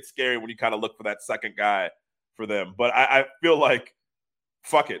 it gets scary when you kind of look for that second guy for them. But I feel like,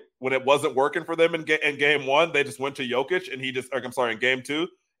 fuck it. When it wasn't working for them in game 1, they just went to Jokic and in game 2,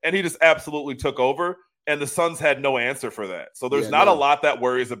 and he just absolutely took over. And the Suns had no answer for that. So there's a lot that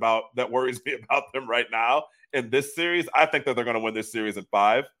worries me about them right now in this series. I think that they're going to win this series in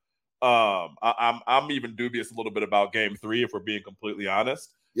 5. I'm even dubious a little bit about game 3, if we're being completely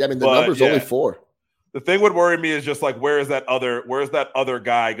honest. Yeah, I mean, the number's only 4. The thing would worry me is just like, where is that other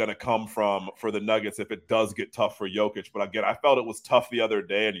guy going to come from for the Nuggets if it does get tough for Jokic? But again, I felt it was tough the other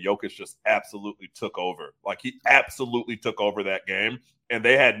day, and Jokic just absolutely took over. Like, he absolutely took over that game, and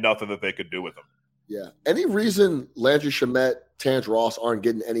they had nothing that they could do with him. Yeah. Any reason Landry Shamet, Terrence Ross aren't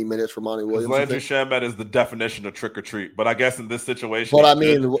getting any minutes from Monty Williams? Landry Shamet is the definition of trick or treat. But I guess in this situation, but I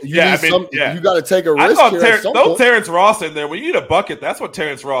mean, you got to take a risk here. Throw Terrence Ross in there. When you need a bucket, that's what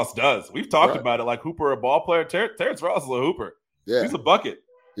Terrence Ross does. We've talked about it. Like, Hooper, a ball player. Terrence Ross is a hooper. Yeah, he's a bucket.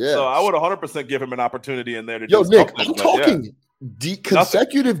 Yeah. So I would 100% give him an opportunity in there to do Nick, I'm talking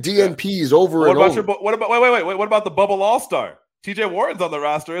consecutive DNPs over and over. What about the Bubble All-Star? TJ Warren's on the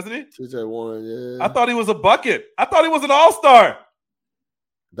roster, isn't he? TJ Warren, yeah. I thought he was a bucket. I thought he was an all-star.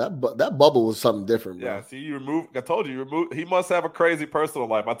 That bubble was something different, bro. Yeah, see, I told you, he must have a crazy personal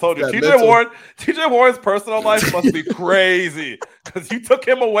life. I told you, TJ Warren's personal life must be crazy because you took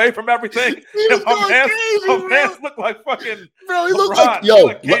him away from everything. My man looked like fucking bro. He looked like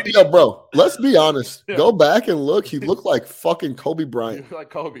bro. Let's be honest. Yeah. Go back and look. He looked like fucking Kobe Bryant. He looked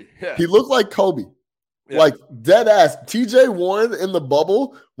like Kobe. Yeah. He looked like Kobe. Yeah. Like dead ass. TJ Warren in the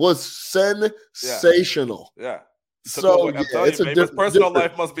bubble was sensational. Yeah. So I'm telling you, maybe his personal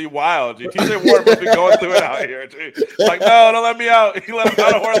life must be wild. TJ Warren must be going through it out here. Like, no, don't let me out. He let him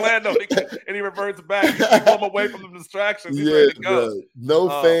out of Orlando, and he reverts back. You pull him away from the distractions. He's ready to go. Bro.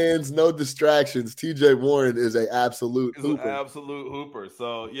 No fans, no distractions. TJ Warren is an absolute hooper. An absolute hooper.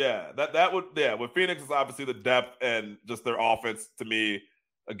 So that would with Phoenix is obviously the depth and just their offense. To me,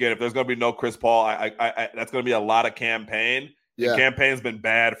 again, if there's going to be no Chris Paul, I that's going to be a lot of campaign. Yeah, and campaign's been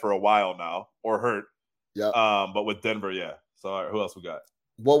bad for a while now, or hurt. Yeah. But with Denver, yeah. So all right, who else we got?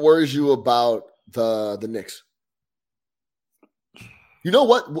 What worries you about the Knicks? You know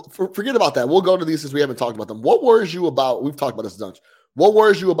what? Forget about that. We'll go to these since we haven't talked about them. What worries you about? We've talked about this a bunch. What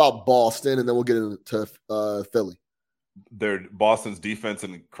worries you about Boston? And then we'll get into Philly. Their Boston's defense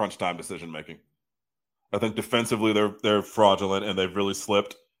and crunch time decision making. I think defensively they're fraudulent and they've really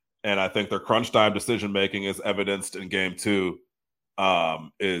slipped. And I think their crunch time decision making is evidenced in Game 2.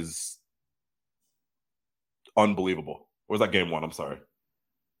 Is unbelievable. Or was that Game 1? I'm sorry.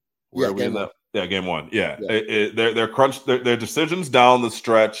 Game 1. Yeah, Game 1. Yeah. Their decisions down the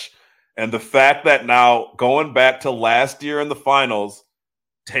stretch, and the fact that now going back to last year in the finals,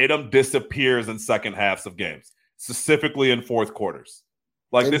 Tatum disappears in second halves of games, specifically in fourth quarters.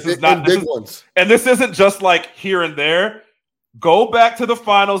 Like this is not big ones. And this isn't just like here and there. Go back to the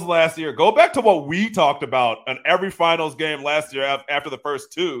finals last year. Go back to what we talked about in every finals game last year after the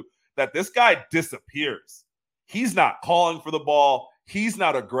first two, that this guy disappears. He's not calling for the ball. He's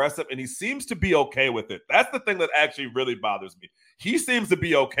not aggressive, and he seems to be okay with it. That's the thing that actually really bothers me. He seems to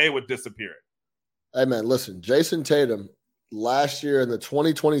be okay with disappearing. Hey, man, listen. Jason Tatum, last year in the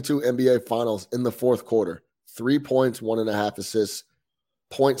 2022 NBA Finals in the fourth quarter, 3 points, 1.5 assists,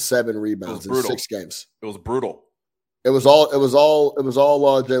 0.7 rebounds in 6 games. It was brutal. It was all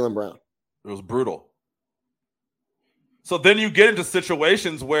Jaylen Brown. It was brutal. So then you get into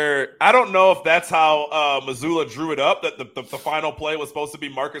situations where I don't know if that's how Missoula drew it up, that the final play was supposed to be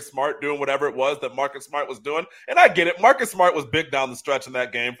Marcus Smart doing whatever it was that Marcus Smart was doing. And I get it. Marcus Smart was big down the stretch in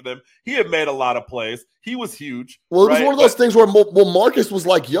that game for them. He had made a lot of plays. He was huge. Well, it was one of those things where Marcus was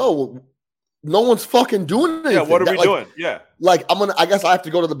like, yo, no one's fucking doing anything. Yeah, what are we doing? Yeah. Like, I guess I have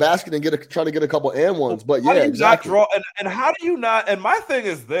to go to the basket and try to get a couple and ones. But yeah, exactly. And how do you not? And my thing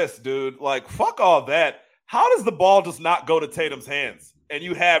is this, dude, like, fuck all that. How does the ball just not go to Tatum's hands and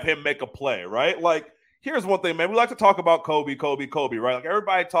you have him make a play, right? Like, here's one thing, man. We like to talk about Kobe, right? Like,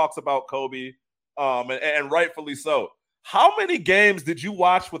 everybody talks about Kobe, and rightfully so. How many games did you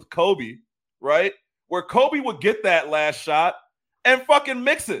watch with Kobe, right, where Kobe would get that last shot and fucking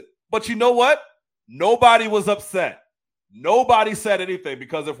mix it? But you know what? Nobody was upset. Nobody said anything,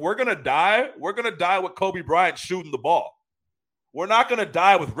 because if we're going to die with Kobe Bryant shooting the ball. We're not going to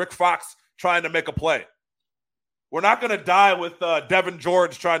die with Rick Fox trying to make a play. We're not going to die with Devin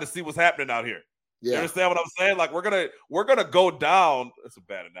George trying to see what's happening out here. Yeah. You understand what I'm saying? Like, we're gonna go down. That's a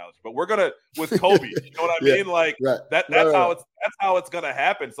bad analogy, but we're gonna with Kobe. You know what I mean? Like that's how it's gonna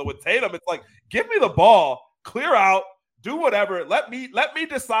happen. So with Tatum, it's like, give me the ball, clear out, do whatever. Let me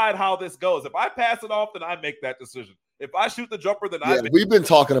decide how this goes. If I pass it off, then I make that decision. If I shoot the jumper, then we've been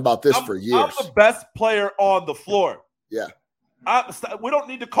talking about this for years. I'm the best player on the floor. Yeah. We don't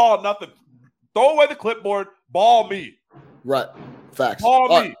need to call nothing. Throw away the clipboard. Ball me. Right. Facts. Ball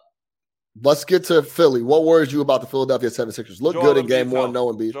me. Right. Let's get to Philly. What worries you about the Philadelphia 76ers? Look good in Game 1, no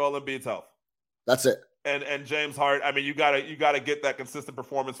Embiid. Joel Embiid's health. That's it. And James Harden. I mean, you gotta get that consistent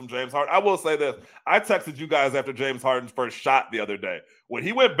performance from James Harden. I will say this. I texted you guys after James Harden's first shot the other day. When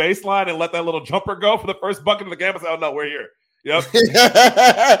he went baseline and let that little jumper go for the first bucket of the game, I said, oh, no, we're here. Yep.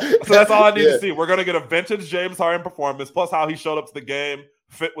 So that's all I need to see. We're going to get a vintage James Harden performance, plus how he showed up to the game.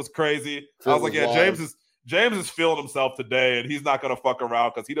 Fit was crazy. I was like, yeah, James is feeling himself today, and he's not going to fuck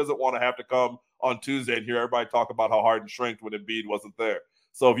around because he doesn't want to have to come on Tuesday and hear everybody talk about how Harden shrinked when Embiid wasn't there.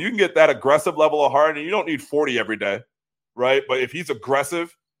 So if you can get that aggressive level of Harden, you don't need 40 every day, right? But if he's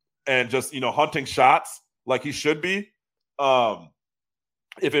aggressive and just, hunting shots like he should be,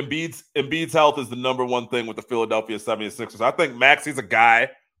 if Embiid's health is the number one thing with the Philadelphia 76ers, I think Maxi's a guy,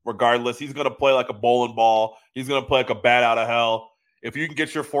 regardless. He's going to play like a bowling ball. He's going to play like a bat out of hell. If you can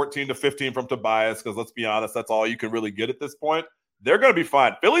get your 14 to 15 from Tobias, because let's be honest, that's all you can really get at this point, they're going to be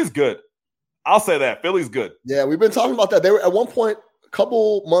fine. Philly's good. I'll say that. Philly's good. Yeah, we've been talking about that. They were at one point, a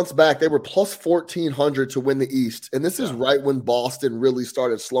couple months back, they were plus 1,400 to win the East. And this is right when Boston really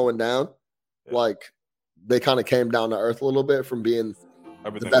started slowing down. Yeah. Like, they kind of came down to earth a little bit from being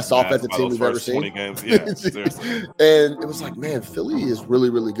the best offensive team we've ever seen. 20 games. Yeah, seriously. And it was like, man, Philly is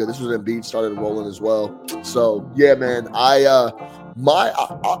really, really good. This was when Embiid started rolling as well. So, yeah, man, I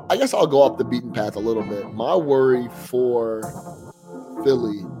guess I'll go off the beaten path a little bit. My worry for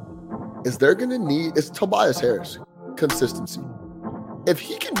Philly is they're going to need – it's Tobias Harris. consistency. If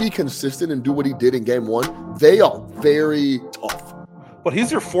he can be consistent and do what he did in game 1, they are very tough. But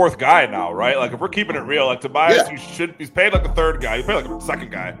he's your fourth guy now, right? Like, if we're keeping it real, like Tobias, he's paid like a third guy. He's paid like a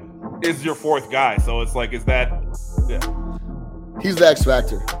second guy. Is your fourth guy. So it's like, is that, He's the X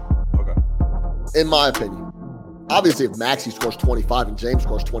factor. Okay. In my opinion. Obviously, if Maxey scores 25 and James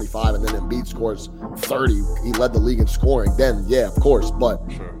scores 25 and then Embiid scores 30, he led the league in scoring, then yeah, of course. But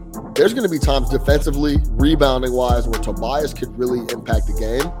there's going to be times defensively, rebounding-wise, where Tobias could really impact the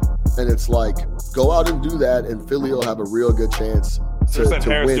game. And it's like, go out and do that, and Philly will have a real good chance to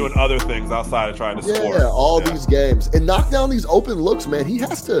Harris win. Doing other things outside of trying to score. Yeah, all these games. And knock down these open looks, man. He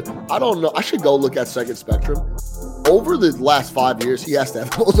has to, I don't know, I should go look at Second Spectrum. Over the last 5 years, he has to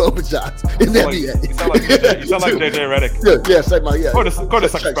have the most open shots in the NBA. You sound like JJ Redick. Go to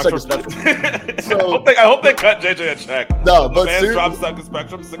Second Spectrum. So, I hope they cut JJ a check. No, the but man drops Second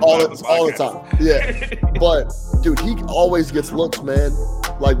Spectrum all the time. Yeah. But, dude, he always gets looks, man.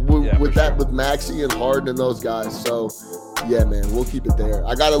 Like with Maxey and Harden and those guys. So, yeah, man, we'll keep it there.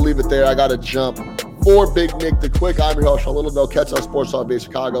 I got to leave it there. I got to jump. For Big Nick the Quick, I'm your host, Sean Little. No Catch Up Sports Talk Base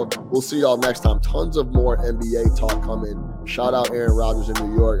Chicago. We'll see y'all next time. Tons of more NBA talk coming. Shout out Aaron Rodgers in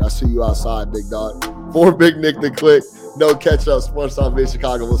New York. I see you outside, big dog. For Big Nick the Quick, No Catch Up Sports Talk Base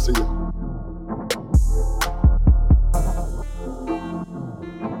Chicago. We'll see you.